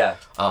 essentially. Yeah.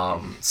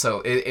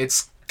 So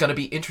it's gonna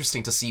be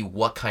interesting to see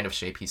what kind of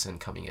shape he's in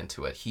coming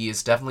into it. He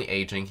is definitely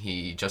aging.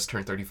 He just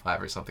turned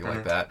 35 or something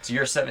like that. So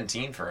you're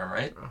 17 for him,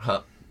 right?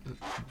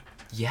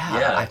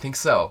 Yeah, I think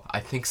so.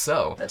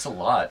 That's a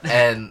lot.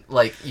 And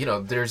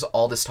there's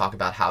all this talk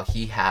about how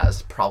he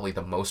has probably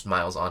the most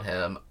miles on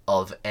him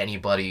of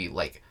anybody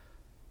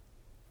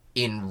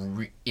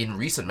in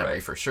recent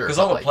memory, for sure. Because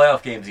all the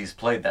playoff games he's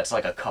played, that's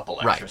a couple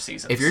extra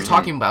seasons. If you're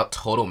talking about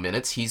total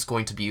minutes, he's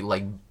going to be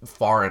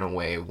far and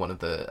away one of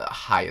the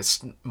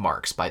highest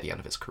marks by the end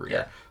of his career.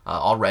 Yeah.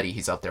 Already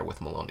he's up there with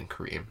Malone and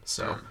Kareem.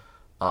 So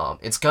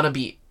it's gonna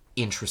be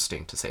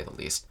interesting, to say the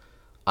least.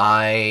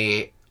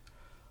 I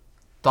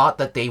thought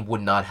that they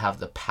would not have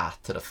the path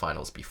to the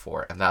finals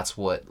before, and that's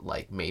what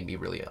made me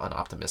really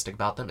unoptimistic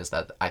about them, is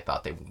that I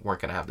thought they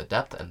weren't going to have the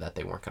depth and that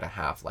they weren't going to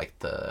have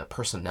the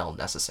personnel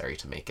necessary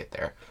to make it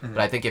there. But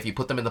I think if you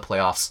put them in the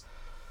playoffs,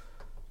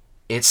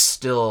 it's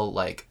still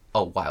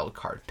a wild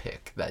card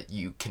pick that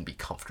you can be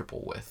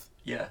comfortable with.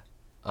 Yeah.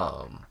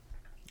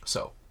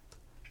 So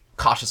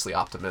cautiously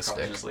optimistic.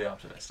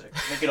 I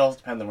think it all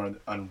depends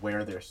on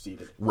where they're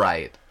seated.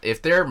 Right.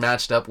 If they're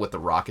matched up with the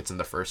Rockets in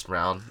the first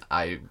round,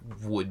 I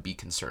would be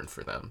concerned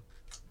for them.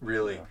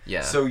 Really?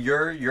 Yeah. So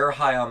you're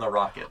high on the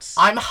Rockets.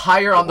 I'm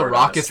higher on the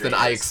Rockets than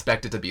I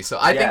expected to be. So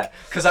I think,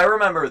 because I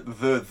remember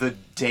the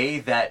day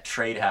that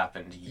trade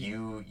happened,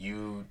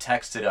 you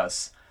texted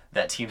us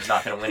that team's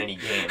not going to win any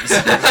games.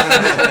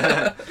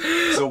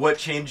 So what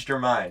changed your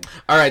mind?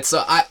 All right,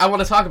 so I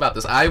want to talk about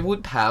this. I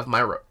would have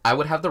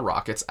the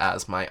Rockets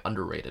as my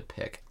underrated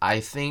pick. I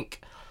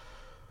think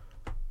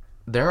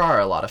there are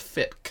a lot of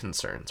fit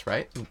concerns,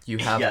 right? You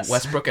have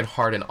Westbrook and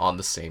Harden on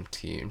the same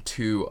team,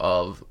 two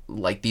of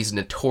like these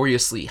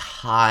notoriously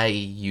high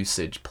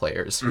usage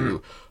players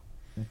who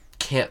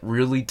can't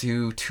really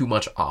do too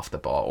much off the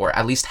ball, or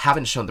at least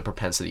haven't shown the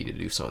propensity to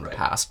do so in the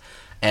past.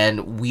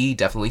 And we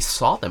definitely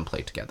saw them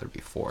play together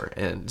before,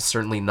 and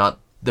certainly not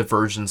the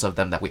versions of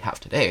them that we have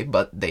today,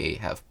 but they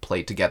have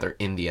played together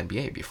in the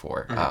NBA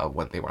before,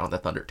 when they were on the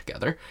Thunder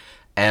together.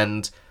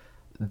 And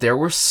there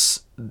were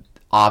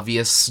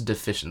obvious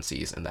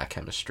deficiencies in that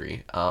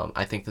chemistry.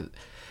 I think that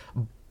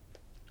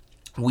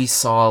we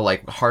saw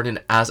like Harden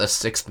as a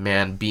sixth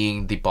man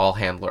being the ball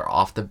handler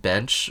off the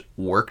bench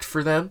worked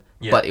for them,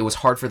 but it was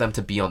hard for them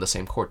to be on the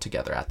same court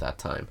together at that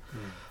time.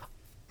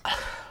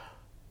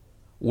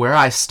 Where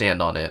I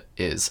stand on it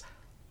is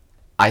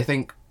I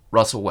think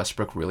Russell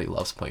Westbrook really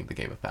loves playing the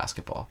game of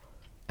basketball.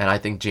 And I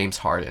think James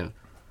Harden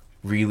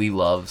really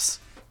loves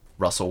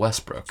Russell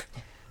Westbrook.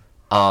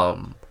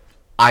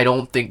 I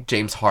don't think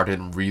James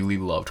Harden really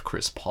loved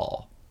Chris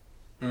Paul.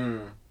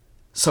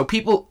 So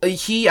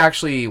he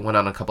actually went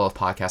on a couple of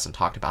podcasts and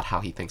talked about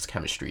how he thinks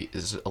chemistry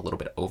is a little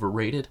bit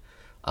overrated.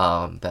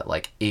 That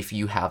like if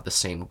you have the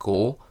same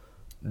goal,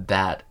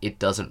 that it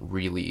doesn't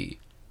really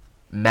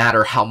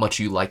matter how much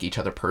you like each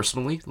other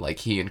personally. Like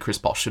he and Chris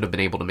Paul should have been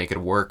able to make it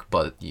work,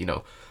 but you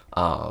know,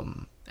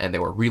 and they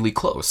were really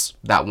close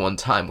that one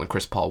time when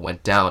Chris Paul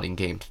went down in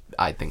game,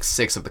 I think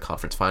 6 of the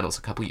conference finals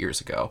a couple years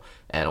ago,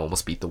 and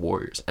almost beat the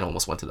Warriors and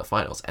almost went to the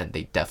finals, and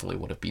they definitely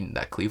would have beaten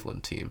that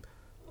Cleveland team.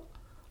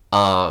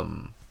 I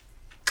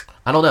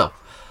don't know.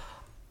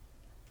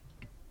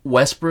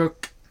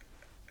 Westbrook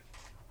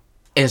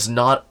is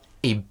not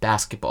a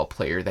basketball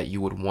player that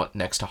you would want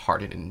next to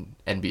Harden in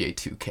NBA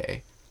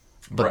 2K.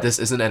 But this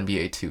isn't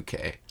NBA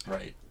 2K.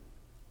 Right.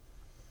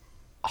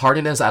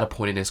 Harden is at a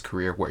point in his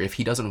career where if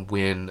he doesn't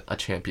win a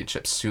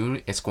championship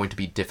soon, it's going to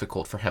be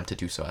difficult for him to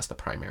do so as the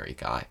primary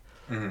guy.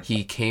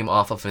 He came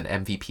off of an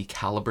MVP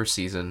caliber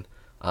season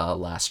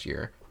last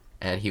year,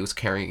 and he was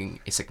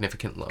carrying a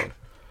significant load.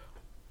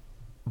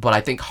 But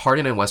I think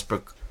Harden and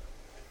Westbrook,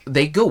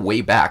 they go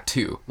way back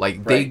too.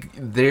 Like they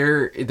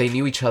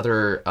knew each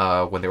other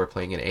when they were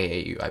playing in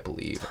AAU, I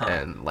believe,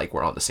 and like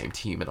were on the same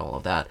team and all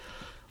of that.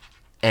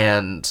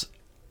 And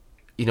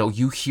you know,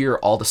 you hear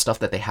all the stuff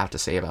that they have to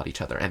say about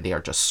each other, and they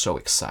are just so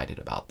excited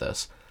about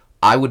this.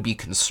 I would be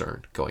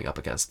concerned going up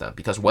against them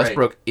because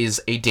Westbrook is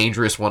a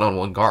dangerous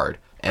one-on-one guard,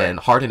 and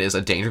Harden is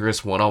a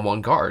dangerous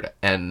one-on-one guard,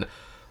 and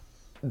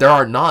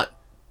there's not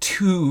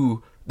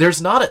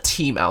a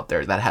team out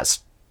there that has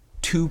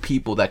two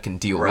people that can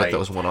deal with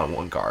those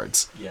one-on-one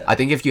guards. Yeah. I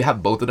think if you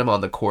have both of them on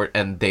the court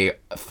and they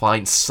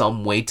find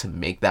some way to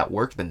make that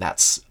work, then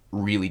that's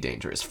really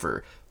dangerous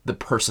for the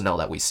personnel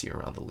that we see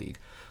around the league.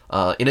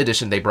 In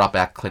addition, they brought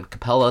back Clint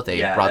Capella.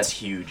 That's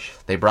huge.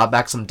 They brought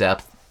back some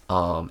depth.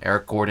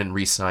 Eric Gordon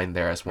re-signed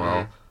there as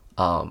well.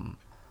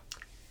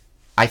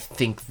 I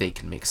think they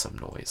can make some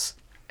noise,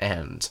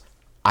 and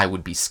I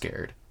would be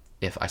scared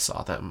if I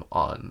saw them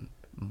on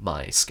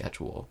my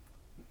schedule,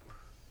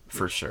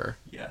 for sure.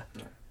 Yeah.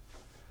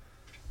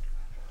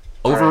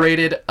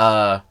 Overrated.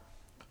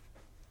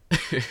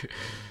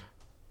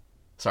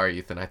 Sorry,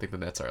 Ethan. I think the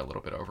Nets are a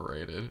little bit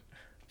overrated.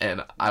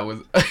 And I was...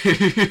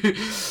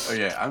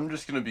 Okay, I'm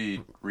just going to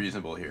be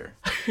reasonable here.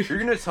 You're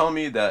going to tell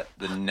me that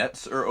the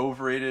Nets are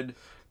overrated,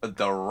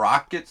 the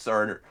Rockets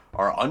are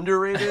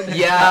underrated?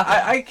 Yeah.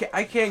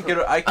 I can't get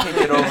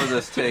over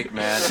this take,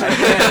 man.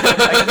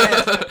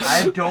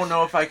 I don't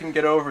know if I can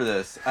get over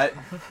this.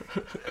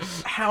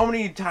 How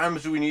many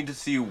times do we need to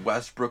see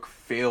Westbrook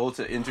fail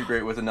to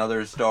integrate with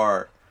another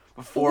star?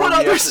 What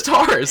other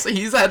stars?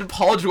 He's had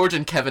Paul George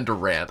and Kevin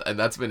Durant, and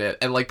that's been it.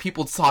 And like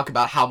people talk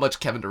about how much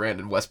Kevin Durant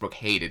and Westbrook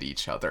hated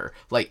each other,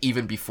 like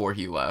even before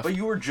he left. But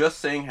you were just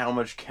saying how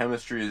much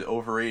chemistry is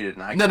overrated,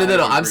 and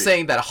No. I'm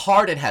saying that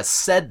Harden has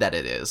said that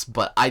it is,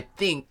 but I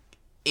think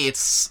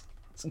it's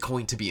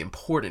going to be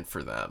important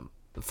for them,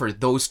 for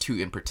those two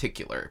in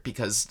particular,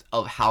 because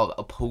of how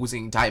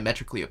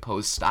diametrically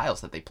opposed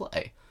styles that they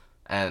play,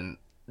 and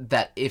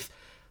that if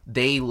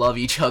they love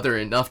each other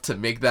enough to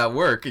make that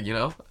work, you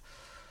know.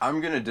 I'm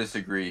going to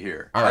disagree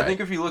here. All right. I think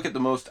if you look at the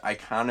most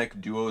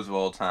iconic duos of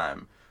all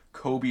time,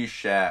 Kobe,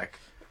 Shaq.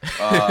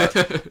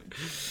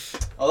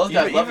 Those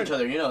guys love each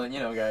other, you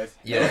know, guys.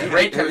 Yeah.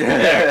 Great terms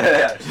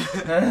there.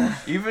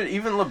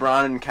 Even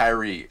LeBron and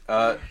Kyrie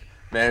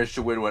managed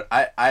to win one.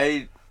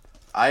 I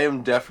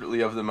am definitely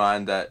of the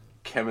mind that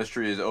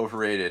chemistry is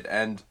overrated,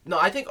 and no,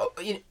 I think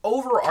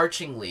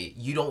overarchingly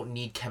you don't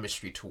need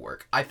chemistry to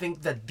work. I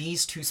think that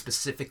these two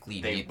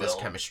specifically need this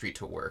chemistry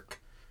to work.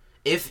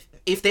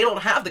 If they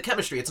don't have the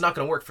chemistry, it's not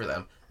going to work for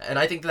them. And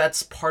I think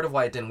that's part of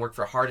why it didn't work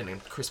for Harden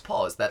and Chris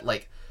Paul, is that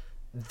like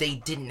they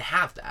didn't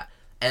have that.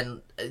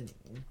 And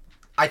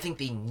I think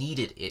they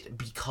needed it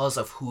because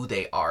of who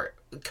they are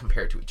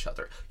compared to each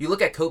other. You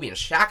look at Kobe and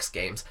Shaq's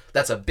games,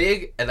 that's a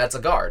big and that's a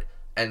guard.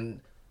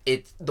 And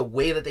the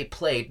way that they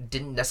played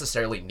didn't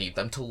necessarily need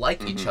them to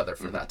like each other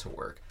for that to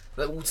work.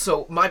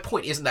 So my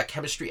point isn't that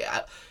chemistry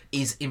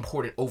is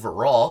important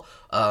overall.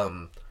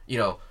 You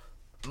know,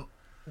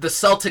 the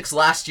Celtics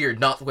last year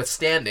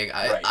notwithstanding,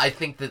 I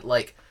think that,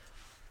 like,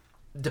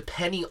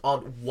 depending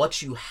on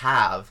what you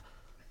have,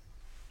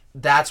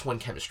 that's when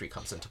chemistry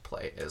comes into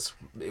play.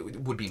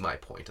 It would be my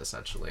point,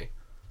 essentially.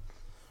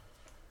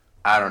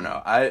 I don't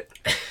know. I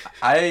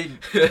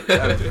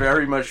have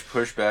very much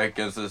pushed back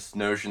against this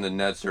notion the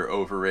Nets are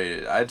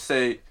overrated. I'd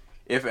say,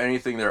 if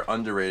anything, they're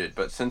underrated.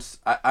 But since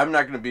I'm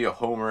not going to be a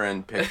homer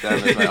and pick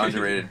them as my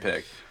underrated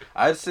pick,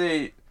 I'd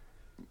say...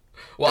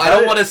 Well, I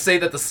don't want to say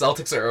that the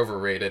Celtics are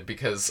overrated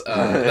because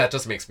that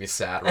just makes me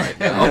sad right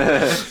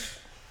now.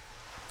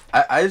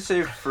 I'd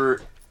say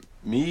for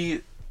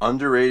me,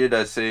 underrated,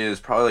 I'd say, is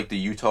probably like the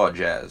Utah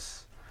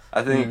Jazz.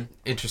 I think...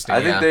 Interesting,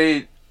 I think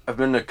they have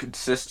been a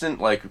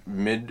consistent, like,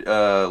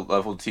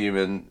 mid-level team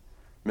and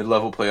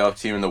mid-level playoff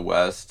team in the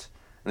West.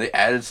 And they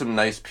added some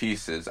nice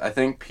pieces. I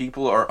think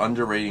people are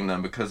underrating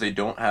them because they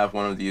don't have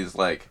one of these,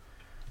 like,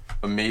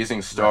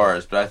 amazing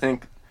stars. Right. But I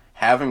think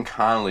having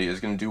Conley is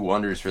going to do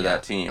wonders for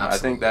that team.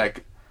 Absolutely.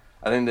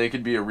 I think they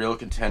could be a real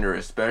contender,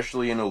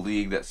 especially in a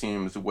league that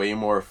seems way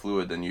more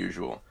fluid than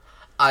usual.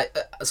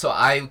 So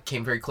I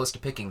came very close to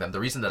picking them. The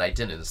reason that I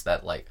didn't is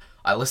that, like,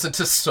 I listen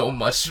to so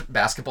much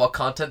basketball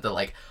content that,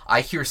 like,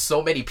 I hear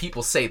so many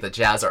people say the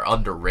Jazz are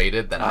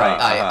underrated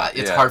that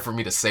it's hard for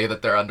me to say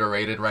that they're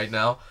underrated right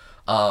now.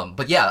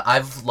 But yeah,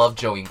 I've loved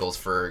Joe Ingles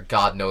for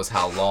God knows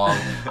how long.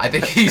 I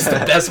think he's the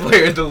best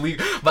player in the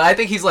league. But I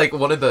think he's, like,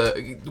 one of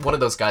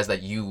those guys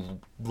that you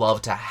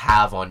love to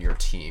have on your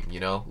team,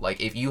 you know?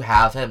 Like, if you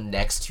have him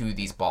next to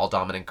these ball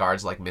dominant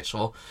guards like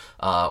Mitchell,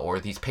 or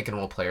these pick and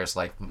roll players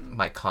like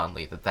Mike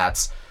Conley,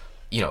 that's,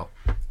 you know,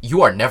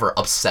 you are never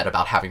upset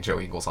about having Joe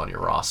Ingles on your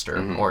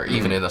roster, or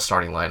even in the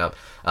starting lineup.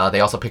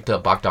 They also picked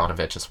up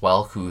Bogdanovic as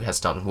well, who has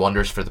done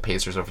wonders for the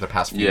Pacers over the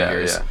past few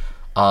years.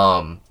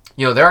 Yeah.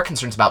 You know, there are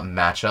concerns about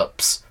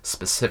matchups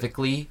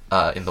specifically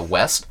in the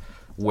West,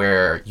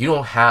 where you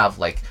don't have,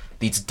 like,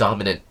 these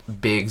dominant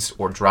bigs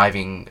or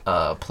driving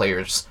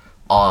players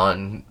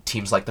on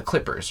teams like the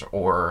Clippers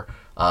or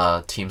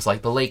teams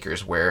like the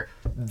Lakers, where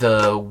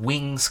the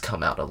wings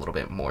come out a little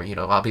bit more. You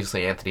know,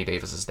 obviously Anthony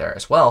Davis is there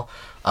as well,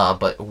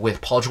 but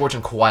with Paul George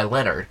and Kawhi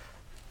Leonard,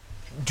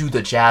 do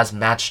the Jazz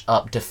match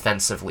up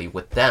defensively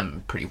with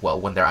them pretty well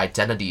when their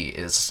identity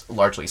is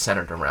largely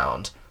centered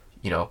around,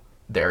 you know,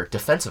 their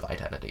defensive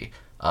identity,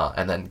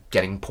 and then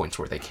getting points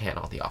where they can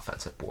on the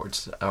offensive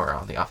boards or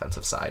on the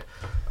offensive side.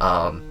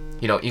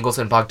 You know, Ingles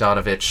and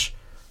Bogdanovic,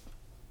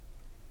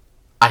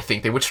 I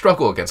think they would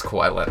struggle against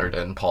Kawhi Leonard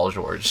and Paul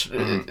George,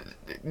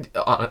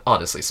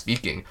 honestly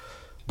speaking.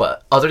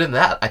 But other than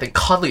that, I think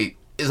Conley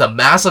is a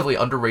massively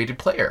underrated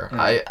player.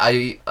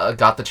 I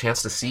got the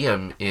chance to see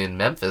him in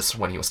Memphis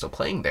when he was still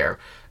playing there,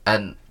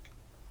 and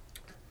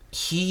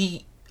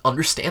he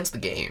understands the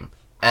game.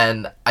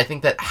 And I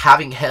think that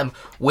having him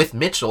with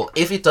Mitchell,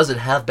 if it doesn't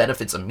have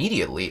benefits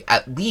immediately,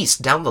 at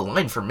least down the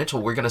line for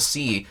Mitchell, we're going to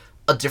see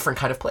a different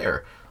kind of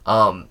player.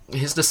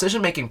 His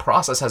decision-making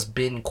process has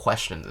been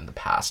questioned in the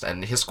past,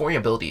 and his scoring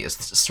ability is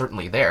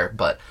certainly there,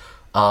 but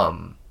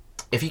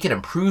if he can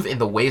improve in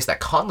the ways that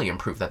Conley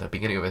improved at the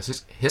beginning of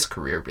his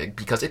career,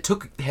 because it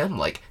took him,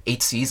 like,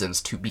 8 seasons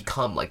to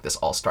become, like, this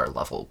all-star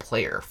level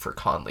player for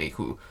Conley,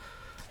 who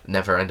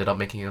never ended up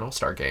making an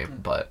all-star game,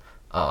 but...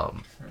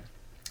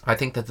 I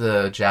think that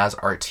the Jazz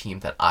are a team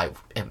that I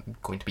am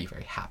going to be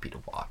very happy to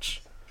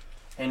watch.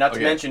 Hey, not to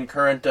mention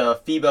current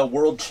FIBA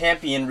world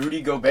champion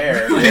Rudy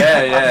Gobert.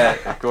 yeah,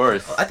 of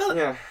course. I thought,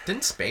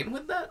 didn't Spain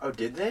win that? Oh,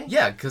 did they?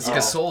 Yeah, because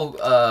Gasol,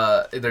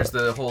 there's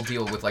the whole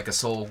deal with, like,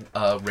 Gasol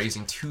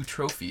raising 2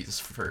 trophies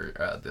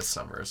for this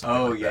summer or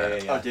something yeah.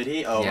 Oh, did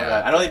he? Oh, my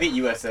God. I know they beat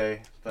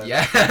USA. But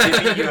yeah.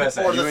 They beat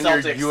USA. Or you the and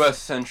Celtics. your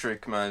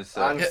US-centric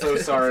mindset. I'm so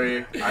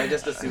sorry. I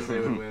just assumed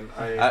they would win.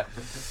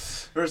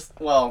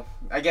 Well,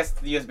 I guess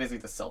the U.S. basically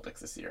the Celtics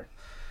this year.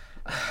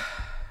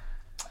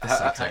 The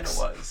Celtics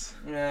was.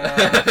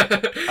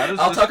 Yeah.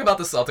 I'll talk about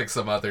the Celtics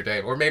some other day,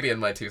 or maybe in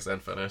my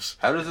 2-cent finish.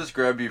 How does this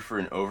grab you for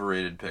an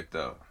overrated pick,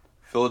 though?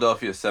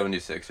 Philadelphia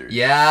 76ers.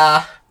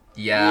 Yeah.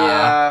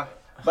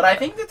 But I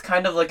think it's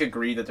kind of, like,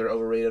 agreed that they're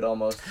overrated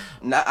almost.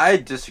 No, I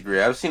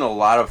disagree. I've seen a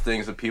lot of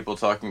things of people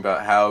talking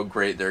about how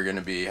great they're going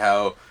to be,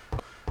 how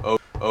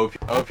OP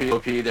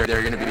they're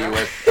going to be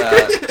with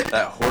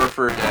that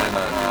Horford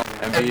and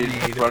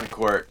Embiid front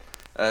court.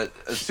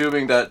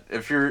 Assuming that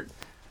if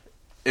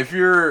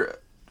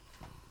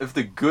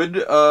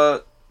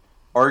the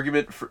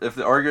argument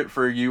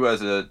for you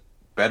as a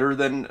better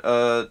than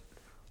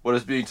what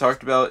is being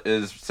talked about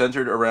is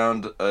centered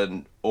around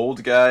an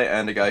old guy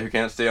and a guy who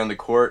can't stay on the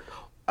court,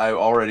 I'm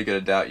already going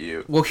to doubt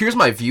you. Well, here's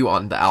my view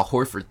on the Al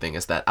Horford thing,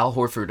 is that Al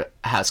Horford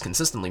has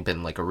consistently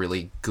been, like, a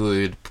really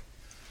good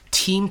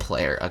team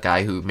player, a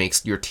guy who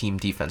makes your team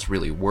defense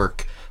really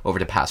work over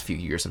the past few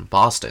years in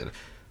Boston.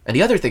 And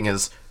the other thing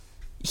is,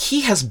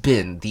 he has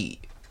been the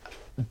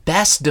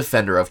best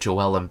defender of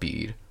Joel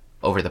Embiid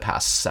over the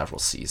past several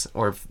seasons,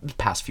 or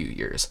past few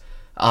years.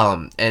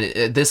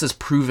 This is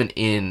proven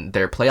in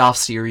their playoff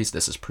series.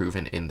 This is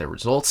proven in their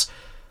results.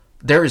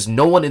 There is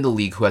no one in the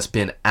league who has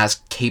been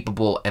as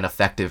capable and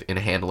effective in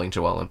handling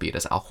Joel Embiid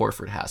as Al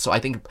Horford has. So I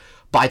think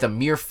by the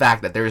mere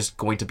fact that there's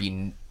going to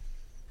be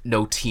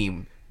no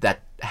team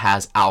that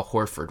has Al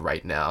Horford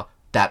right now,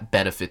 that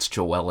benefits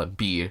Joel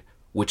Embiid,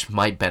 which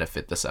might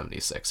benefit the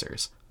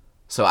 76ers.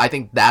 So I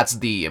think that's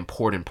the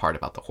important part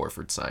about the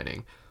Horford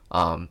signing.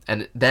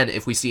 And then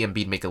if we see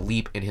Embiid make a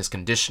leap in his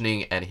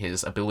conditioning and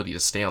his ability to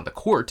stay on the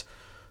court...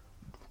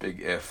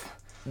 Big if.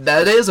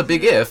 That is a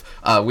big if.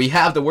 We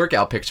have the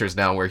workout pictures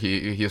now where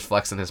he's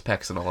flexing his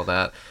pecs and all of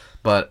that.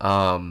 But,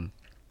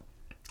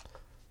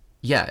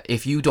 yeah,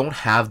 if you don't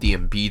have the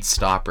Embiid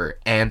stopper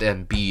and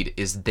Embiid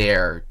is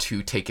there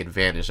to take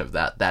advantage of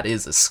that, that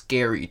is a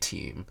scary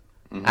team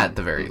at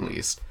the very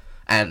least.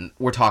 And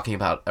we're talking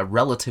about a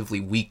relatively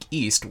weak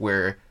East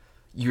where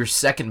your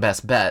second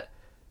best bet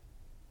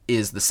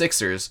is the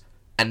Sixers,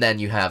 and then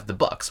you have the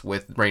Bucks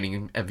with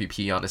reigning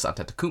MVP Giannis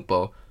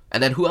Antetokounmpo,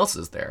 and then who else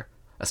is there?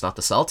 That's not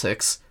the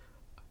Celtics,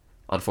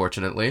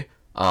 unfortunately.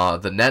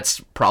 The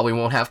Nets probably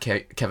won't have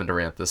Kevin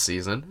Durant this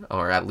season,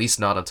 or at least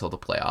not until the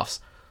playoffs.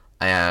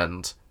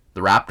 And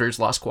the Raptors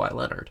lost Kawhi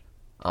Leonard.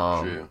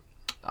 True.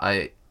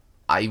 I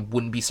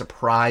wouldn't be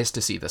surprised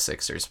to see the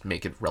Sixers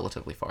make it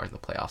relatively far in the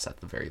playoffs at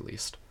the very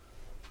least.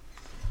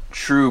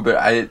 True, but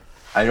I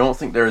don't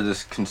think they're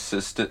this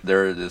consistent.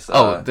 They're this.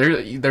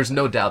 There's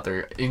no doubt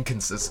they're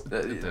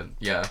inconsistent.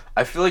 Yeah.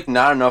 I feel like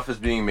not enough is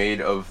being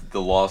made of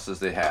the losses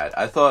they had.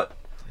 I thought,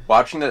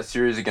 watching that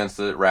series against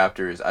the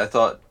Raptors, I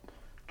thought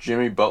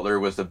Jimmy Butler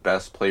was the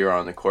best player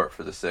on the court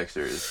for the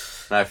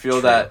Sixers. And I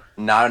feel that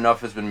not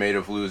enough has been made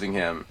of losing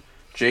him.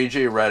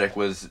 J.J. Redick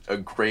was a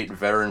great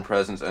veteran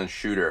presence and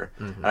shooter.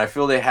 And I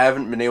feel they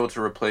haven't been able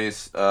to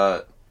replace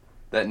that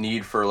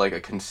need for like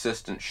a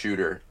consistent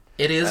shooter.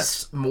 It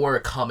is more a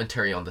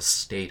commentary on the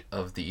state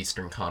of the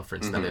Eastern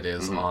Conference than it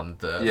is on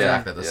the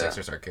fact that the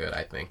Sixers are good,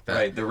 I think.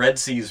 Right, the Red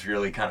Sea's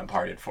really kind of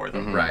parted for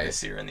them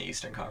this year in the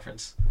Eastern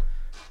Conference.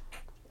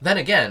 Then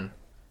again,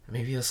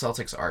 maybe the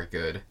Celtics are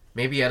good.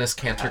 Maybe Enes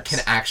Kanter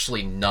can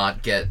actually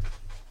not get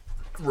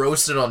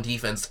roasted on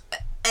defense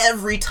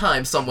every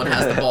time someone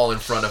has the ball in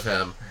front of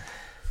him.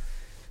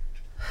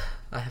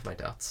 I have my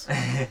doubts.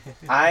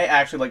 I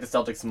actually like the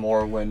Celtics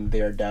more when they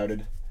are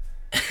doubted.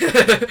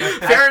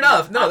 Fair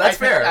enough. No, that's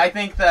fair. I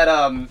think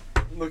that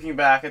looking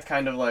back, it's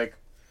kind of like,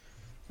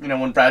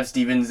 when Brad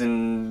Stevens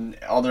and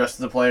all the rest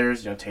of the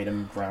players,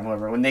 Tatum, Brown,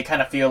 whoever, when they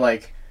kind of feel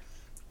like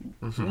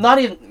not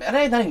even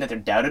that they're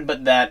doubted,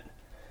 but that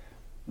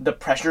the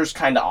pressure's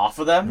kind of off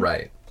of them.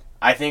 Right.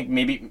 I think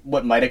maybe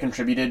what might have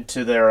contributed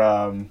to their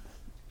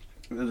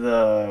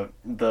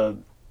the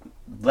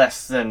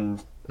less than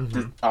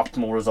the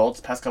optimal results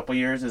past couple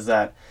years is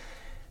that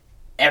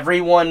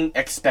everyone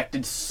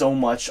expected so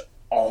much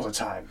all the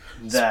time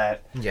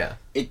that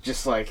it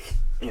just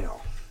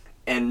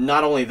and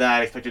not only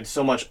that, expected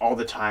so much all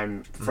the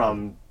time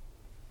from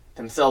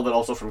themselves, but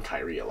also from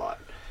Kyrie a lot.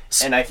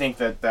 And I think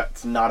that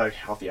that's not a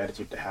healthy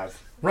attitude to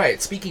have.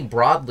 Right. Speaking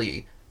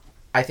broadly,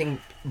 I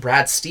think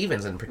Brad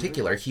Stevens in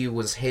particular, he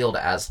was hailed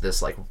as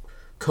this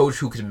coach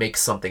who could make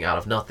something out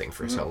of nothing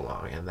for so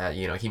long, and that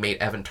he made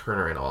Evan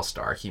Turner an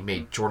all-star. He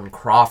made Jordan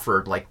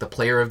Crawford the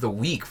player of the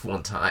week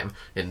one time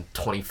in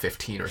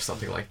 2015 or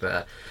something like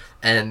that.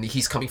 And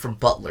he's coming from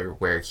Butler,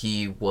 where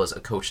he was a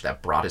coach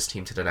that brought his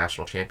team to the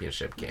national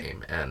championship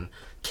game and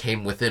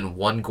came within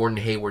one Gordon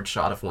Hayward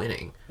shot of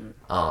winning,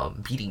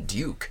 beating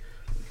Duke.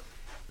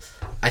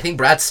 I think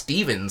Brad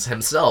Stevens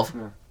himself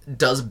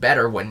does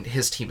better when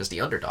his team is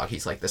the underdog.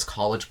 He's this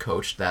college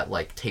coach that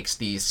takes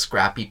these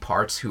scrappy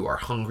parts who are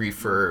hungry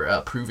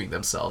for proving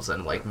themselves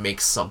and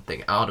makes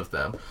something out of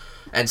them.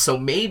 And so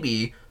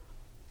maybe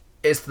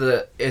it's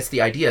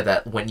the idea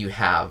that when you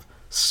have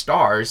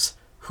stars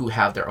who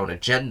have their own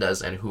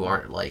agendas and who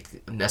aren't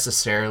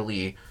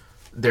necessarily,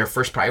 their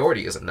first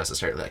priority isn't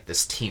necessarily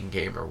this team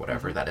game or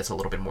whatever, that it's a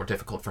little bit more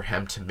difficult for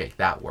him to make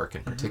that work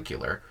in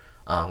particular.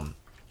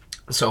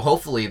 So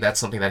hopefully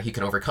that's something that he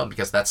can overcome,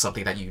 because that's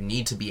something that you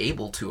need to be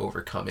able to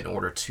overcome in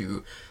order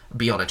to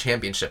be on a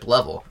championship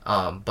level.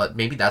 But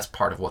maybe that's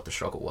part of what the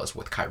struggle was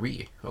with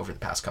Kyrie over the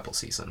past couple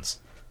seasons.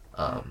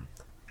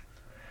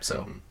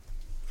 So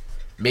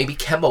maybe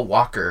Kemba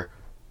Walker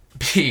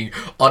being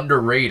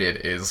underrated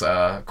is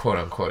quote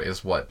unquote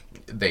is what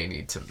they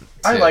need to.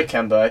 I like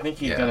Kemba. I think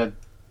he's gonna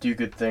do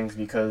good things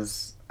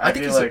because I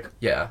think feel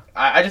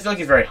I just feel like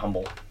he's very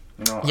humble.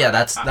 Yeah,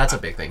 that's a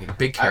big thing.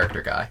 Big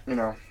character guy.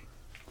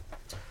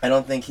 I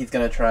don't think he's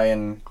gonna try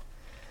and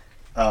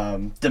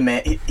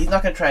demand. He's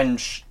not gonna try and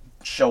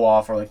show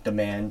off or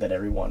demand that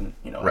everyone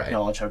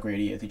acknowledge how great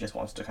he is. He just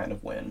wants to kind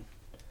of win.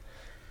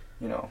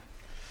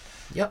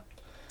 Yep.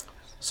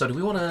 So do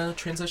we want to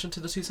transition to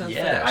the 2 cent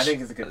finish? I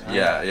think it's a good time.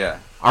 Yeah.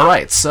 All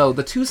right, so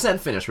the 2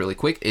 cent finish, really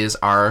quick, is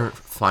our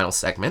final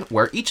segment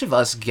where each of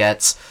us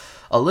gets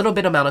a little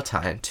bit amount of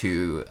time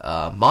to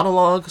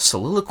monologue,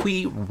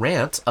 soliloquy,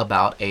 rant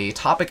about a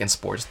topic in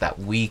sports that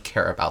we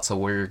care about. So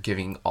we're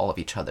giving all of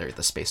each other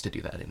the space to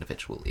do that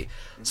individually.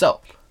 So,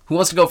 who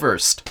wants to go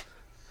first?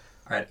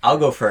 All right, I'll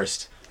go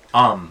first.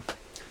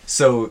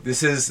 So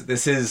this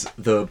is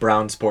the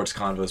Brown Sports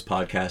Convos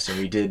podcast, and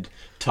we did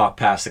talk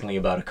passingly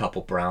about a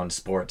couple Brown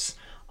sports.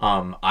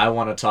 I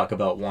want to talk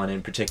about one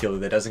in particular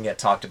that doesn't get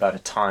talked about a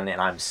ton, and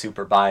I'm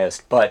super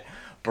biased, but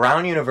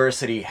Brown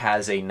University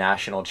has a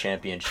national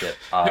championship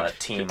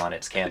team on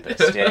its campus.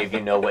 Do any of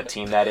you know what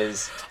team that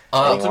is?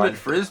 Ultimate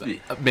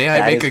Frisbee. May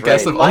I make a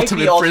guess of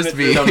Ultimate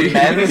Frisbee?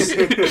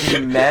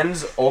 The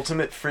men's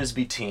Ultimate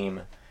Frisbee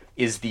team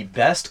is the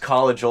best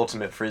college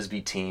Ultimate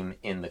Frisbee team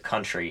in the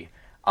country,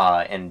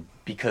 and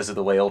because of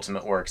the way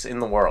Ultimate works in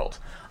the world,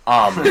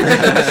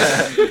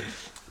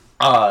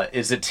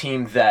 is a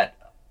team that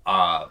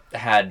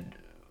had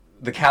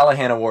the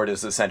Callahan Award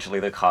is essentially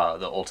the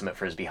Ultimate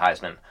Frisbee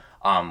Heisman.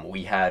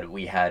 We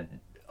had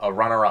a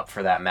runner-up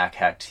for that, Mac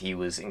Hecht. He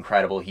was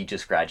incredible. He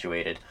just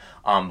graduated.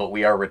 But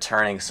we are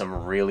returning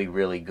some really,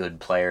 really good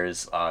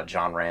players,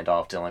 John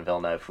Randolph, Dylan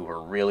Villeneuve, who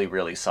are really,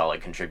 really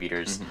solid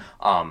contributors.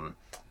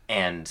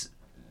 And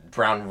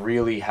Brown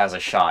really has a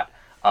shot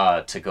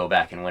to go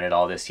back and win it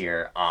all this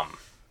year.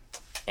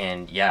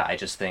 And yeah, I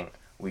just think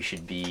we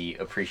should be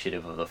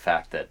appreciative of the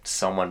fact that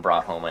someone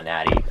brought home a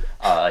natty,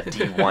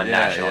 D1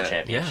 national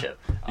championship.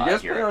 You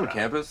guys play on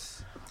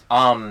campus?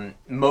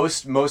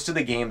 Most of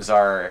the games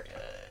are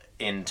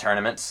in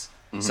tournaments,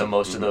 so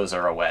most of those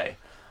are away.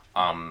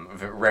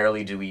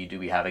 Rarely do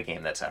we have a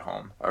game that's at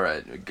home. All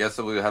right, I guess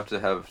we'll have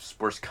to have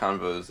Sports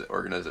Convos that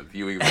organize a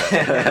viewing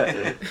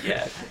event.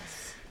 Yeah.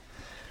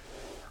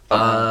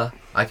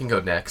 I can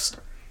go next.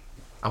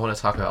 I want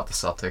to talk about the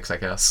Celtics, I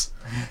guess.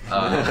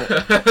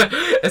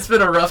 It's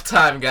been a rough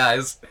time,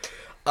 guys.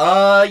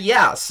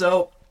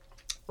 So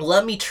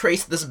let me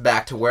trace this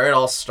back to where it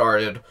all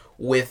started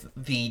with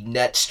the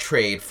Nets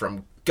trade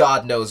from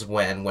God knows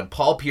when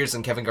Paul Pierce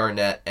and Kevin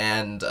Garnett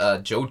and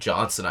Joe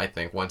Johnson, I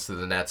think, went to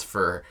the Nets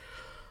for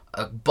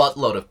a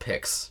buttload of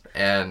picks.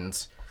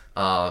 And,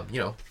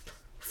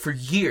 for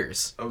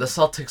years, the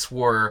Celtics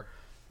were...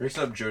 Mixed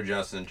up Joe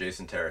Johnson and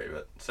Jason Terry,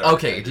 but...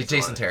 Okay,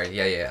 Jason Terry,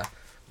 yeah.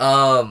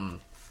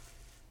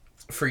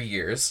 For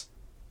years,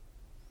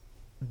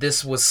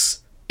 this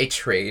was a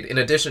trade, in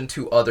addition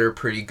to other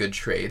pretty good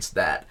trades,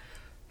 that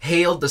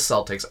hailed the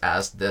Celtics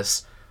as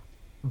this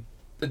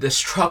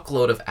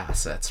truckload of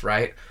assets,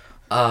 right?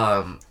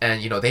 And,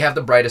 they have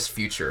the brightest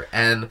future.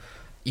 And,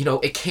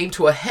 it came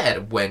to a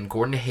head when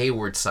Gordon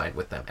Hayward signed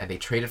with them, and they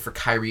traded for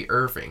Kyrie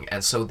Irving.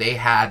 And so they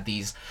had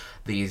these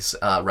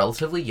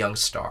relatively young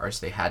stars.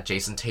 They had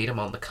Jason Tatum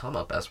on the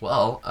come-up as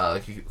well,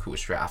 who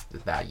was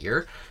drafted that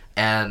year.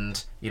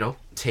 And,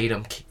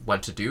 Tatum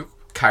went to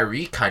Duke.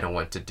 Kyrie kind of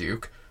went to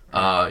Duke.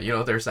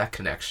 There's that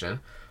connection.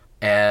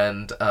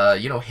 And,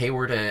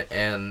 Hayward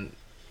and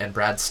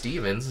Brad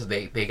Stevens,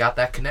 they got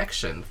that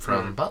connection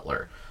from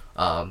Butler.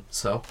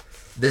 So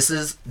this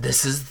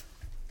is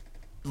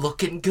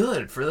looking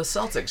good for the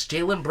Celtics.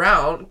 Jaylen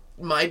Brown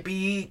might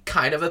be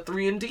kind of a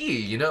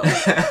 3-and-D,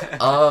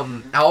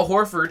 Al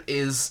Horford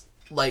is,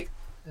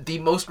 the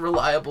most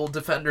reliable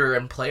defender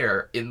and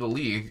player in the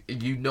league.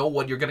 You know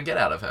what you're going to get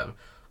out of him.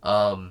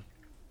 And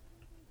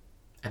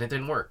it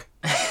didn't work.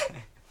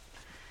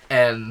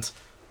 And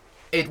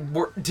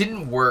it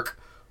didn't work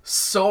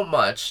so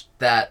much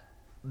that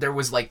there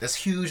was this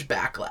huge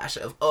backlash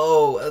of,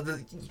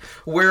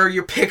 where are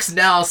your picks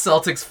now,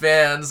 Celtics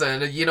fans?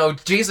 And,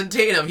 Jason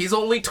Tatum, he's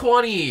only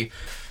 20.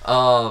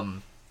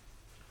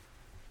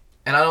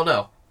 And I don't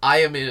know.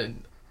 I am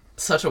in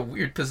such a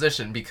weird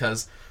position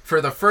because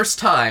for the first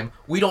time,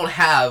 we don't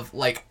have,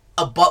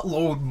 a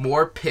buttload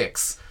more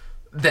picks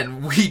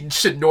than we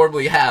should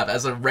normally have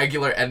as a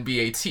regular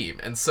NBA team.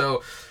 And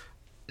so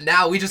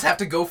now we just have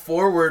to go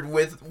forward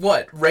with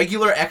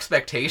regular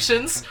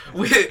expectations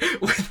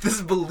with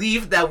this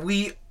belief that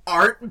we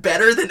aren't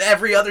better than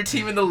every other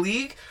team in the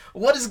league.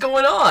 What is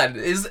going on?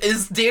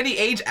 Is Danny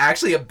Ainge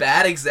actually a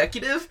bad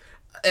executive?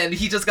 And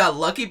he just got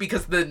lucky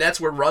because the Nets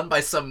were run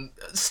by some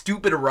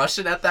stupid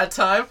Russian at that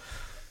time?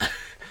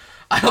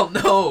 I don't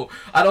know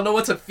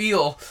what to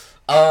feel.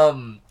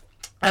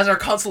 As our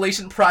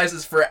consolation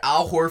prizes for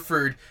Al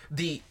Horford,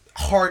 the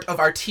heart of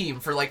our team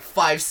for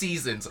 5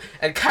 seasons,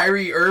 and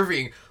Kyrie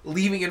Irving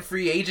leaving in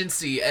free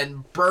agency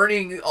and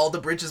burning all the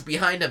bridges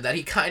behind him that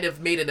he kind of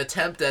made an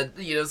attempt at,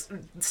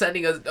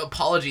 sending an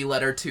apology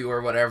letter to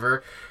or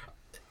whatever.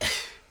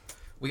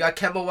 We got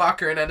Kemba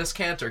Walker and Enes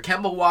Kanter.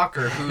 Kemba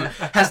Walker, who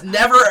has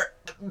never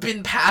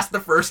been past the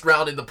first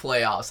round in the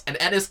playoffs, and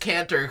Enes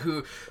Kanter,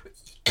 who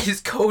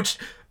his coach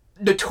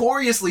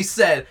notoriously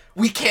said,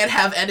 we can't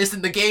have Ennis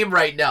in the game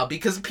right now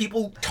because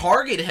people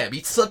target him.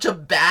 He's such a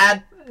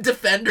bad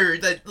defender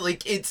that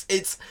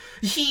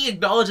he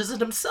acknowledges it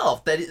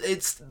himself that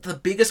it's the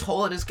biggest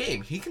hole in his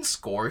game. He can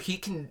score, he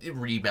can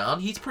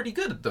rebound, he's pretty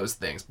good at those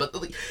things, but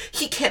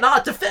he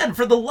cannot defend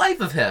for the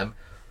life of him.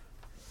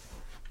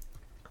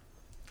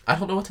 I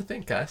don't know what to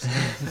think, guys.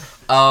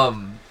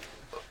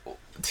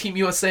 Team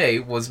USA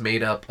was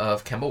made up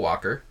of Kemba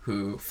Walker,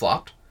 who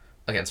flopped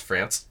against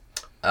France,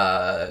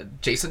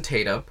 Jason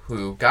Tatum,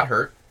 who got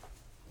hurt,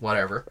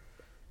 whatever,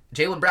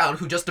 Jaylen Brown,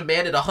 who just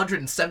demanded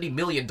 $170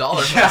 million from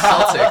the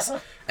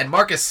Celtics, and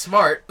Marcus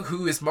Smart,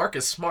 who is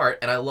Marcus Smart,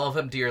 and I love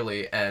him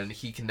dearly, and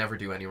he can never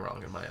do any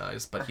wrong in my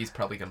eyes, but he's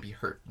probably going to be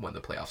hurt when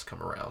the playoffs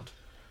come around.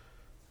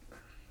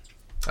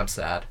 I'm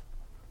sad.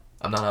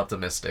 I'm not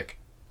optimistic.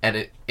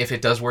 And if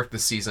it does work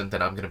this season,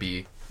 then I'm going to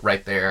be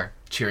right there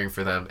cheering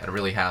for them and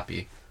really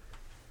happy.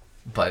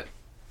 But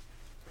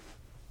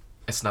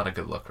it's not a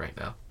good look right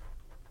now.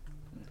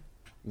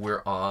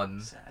 We're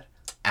on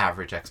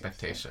average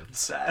expectations.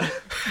 Sad.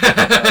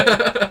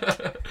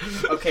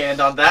 Okay, and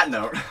on that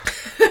note,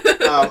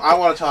 I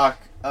want to talk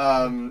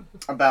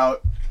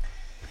about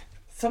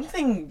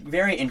something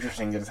very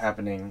interesting that is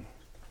happening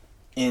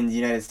in the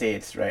United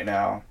States right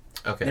now.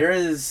 Okay. There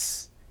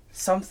is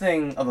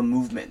something of a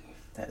movement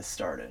that has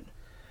started.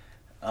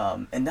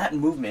 And that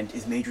movement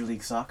is Major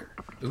League Soccer.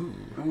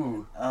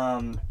 Ooh.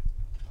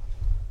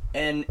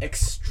 An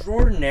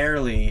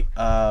extraordinarily,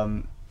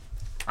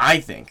 I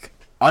think,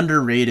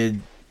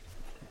 underrated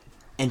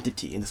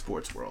entity in the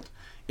sports world.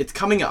 It's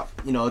coming up.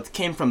 It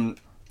came from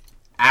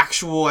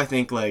actual, I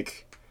think,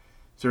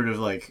 sort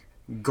of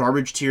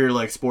garbage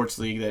tier sports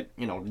league that,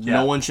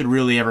 no one should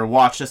really ever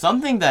watch, to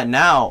something that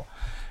now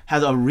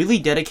has a really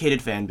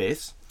dedicated fan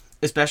base,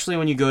 especially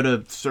when you go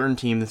to certain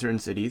teams in certain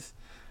cities.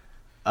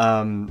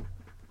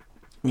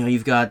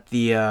 You've got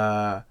the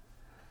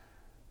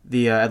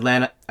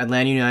Atlanta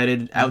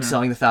United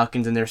outselling the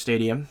Falcons in their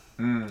stadium.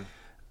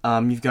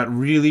 You've got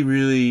really,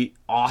 really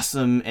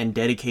awesome and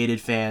dedicated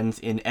fans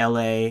in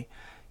LA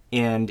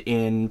and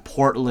in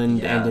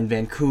Portland and in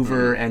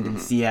Vancouver and in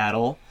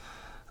Seattle,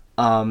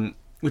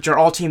 which are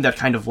all teams that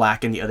kind of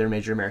lack in the other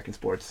major American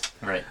sports.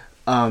 Right.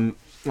 Well,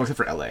 except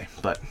for LA,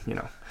 but,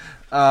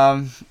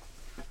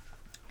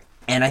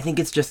 and I think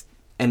it's just...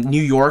 And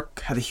New York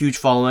has a huge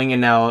following, and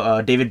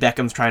now David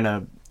Beckham's trying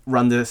to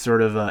run this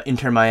sort of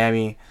Inter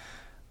Miami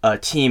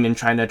team and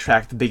trying to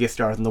attract the biggest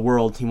stars in the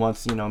world. He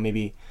wants,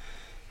 maybe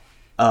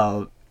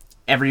everyone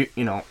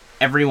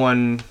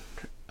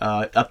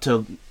up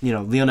to,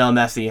 Lionel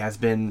Messi has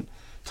been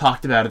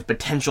talked about as a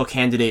potential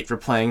candidate for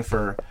playing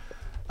for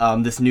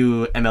this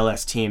new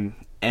MLS team.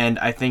 And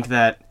I think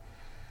that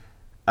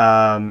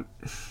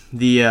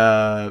the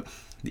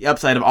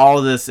upside of all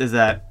of this is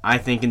that I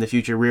think in the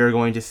future we are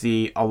going to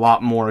see a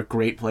lot more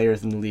great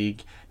players in the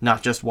league,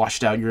 not just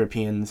washed out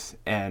Europeans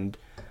and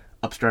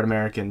upstart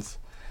Americans,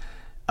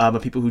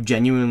 but people who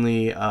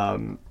genuinely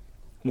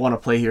want to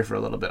play here for a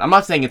little bit. I'm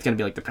not saying it's going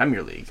to be like the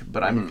Premier League,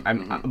 but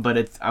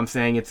I'm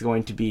saying it's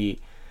going to be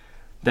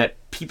that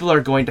people are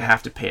going to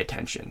have to pay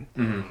attention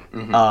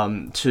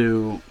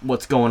to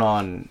what's going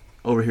on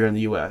over here in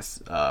the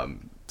U.S.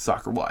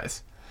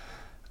 Soccer-wise.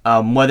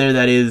 Whether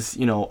that is,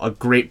 a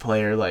great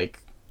player like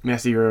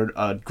Messi or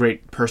a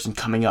great person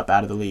coming up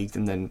out of the leagues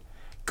and then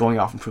going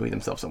off and proving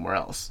themselves somewhere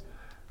else,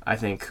 I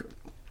think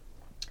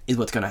is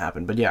what's going to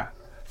happen. But yeah,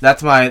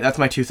 that's my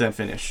 2-cent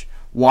finish.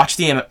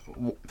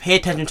 Pay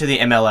attention to the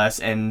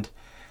MLS and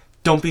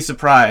don't be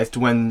surprised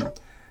when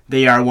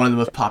they are one of the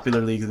most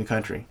popular leagues in the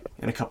country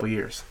in a couple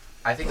years.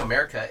 I think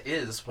America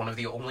is one of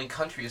the only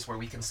countries where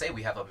we can say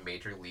we have a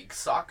Major League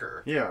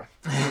Soccer. Yeah.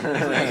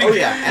 Oh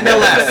yeah,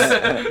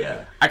 MLS.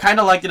 Yeah. I kind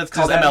of like that it's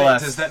called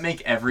MLS. Does that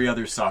make every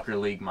other soccer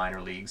league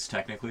minor leagues,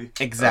 technically?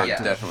 Exactly.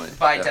 Yeah, Definitely.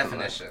 By Definitely.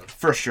 definition.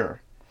 For sure.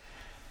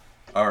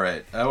 All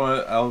right,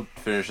 I'll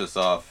finish this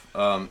off.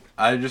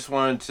 I just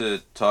wanted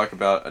to talk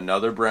about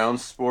another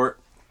Browns sport.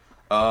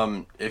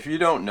 If you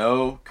don't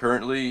know,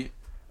 currently,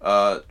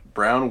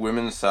 Brown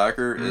women's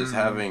soccer is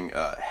having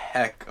a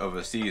heck of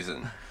a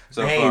season.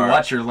 So hey, far.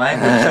 watch your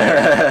language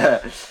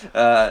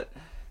there.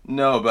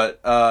 No, but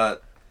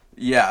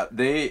yeah,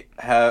 they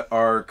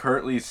are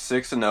currently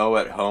 6-0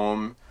 at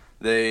home.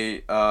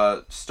 They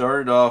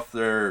started off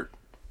their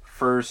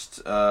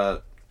first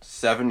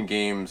 7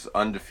 games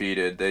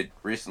undefeated. They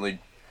recently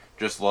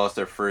just lost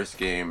their first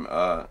game.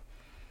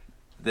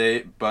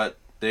 They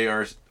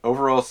are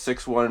overall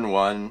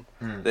 6-1-1.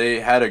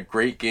 They had a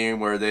great game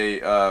where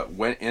they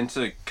went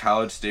into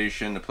College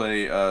Station to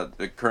play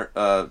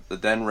the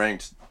then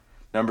ranked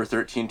number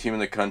 13 team in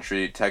the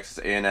country, Texas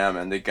A&M,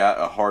 and they got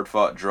a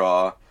hard-fought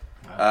draw.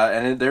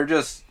 And they're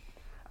just...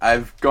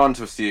 I've gone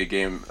to see a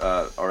game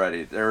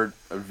already. They're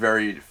a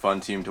very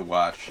fun team to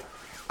watch.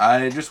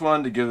 I just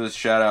wanted to give this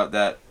shout-out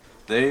that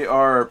they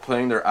are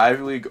playing their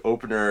Ivy League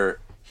opener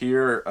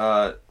here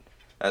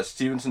at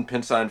Stevenson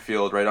Pinsign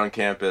Field right on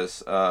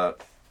campus at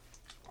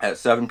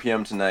 7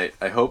 p.m. tonight.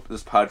 I hope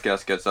this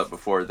podcast gets up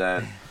before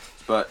then.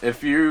 But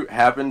if you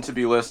happen to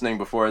be listening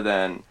before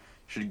then, you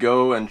should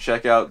go and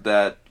check out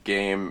that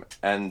game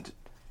and,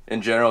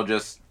 in general,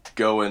 just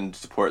go and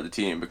support the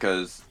team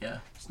because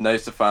it's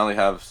nice to finally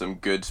have some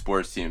good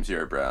sports teams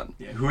here at Brown.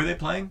 Yeah. Who are they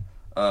playing?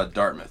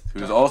 Dartmouth,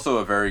 who's also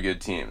a very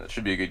good team. That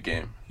should be a good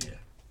game. Yeah.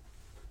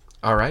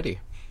 Alrighty.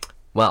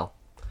 Well,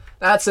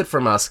 that's it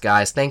from us,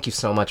 guys. Thank you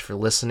so much for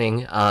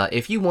listening.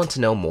 If you want to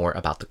know more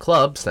about the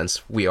club,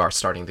 since we are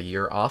starting the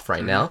year off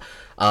right now,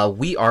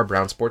 we are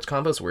Brown Sports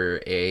Combos.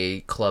 We're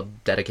a club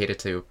dedicated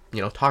to,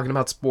 talking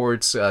about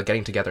sports,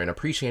 getting together and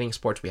appreciating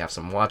sports. We have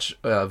some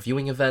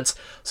viewing events.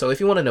 So if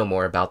you want to know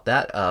more about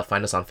that,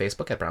 find us on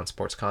Facebook at Brown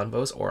Sports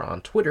Convos or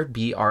on Twitter,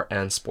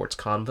 BRN Sports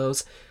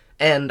Convos.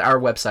 And our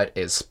website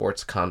is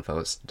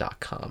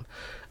sportsconvos.com.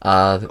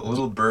 A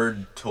little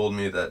bird told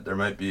me that there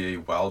might be a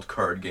wild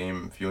card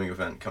game viewing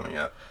event coming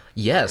up.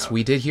 Yes,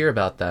 we did hear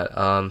about that.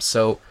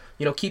 So,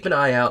 keep an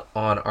eye out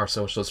on our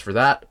socials for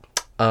that.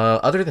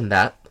 Other than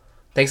that,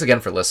 thanks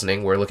again for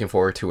listening. We're looking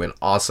forward to an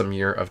awesome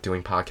year of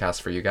doing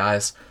podcasts for you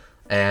guys.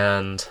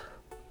 And,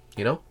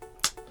 yeah,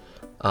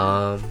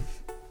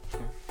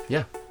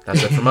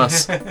 that's it from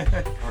us.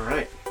 All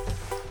right.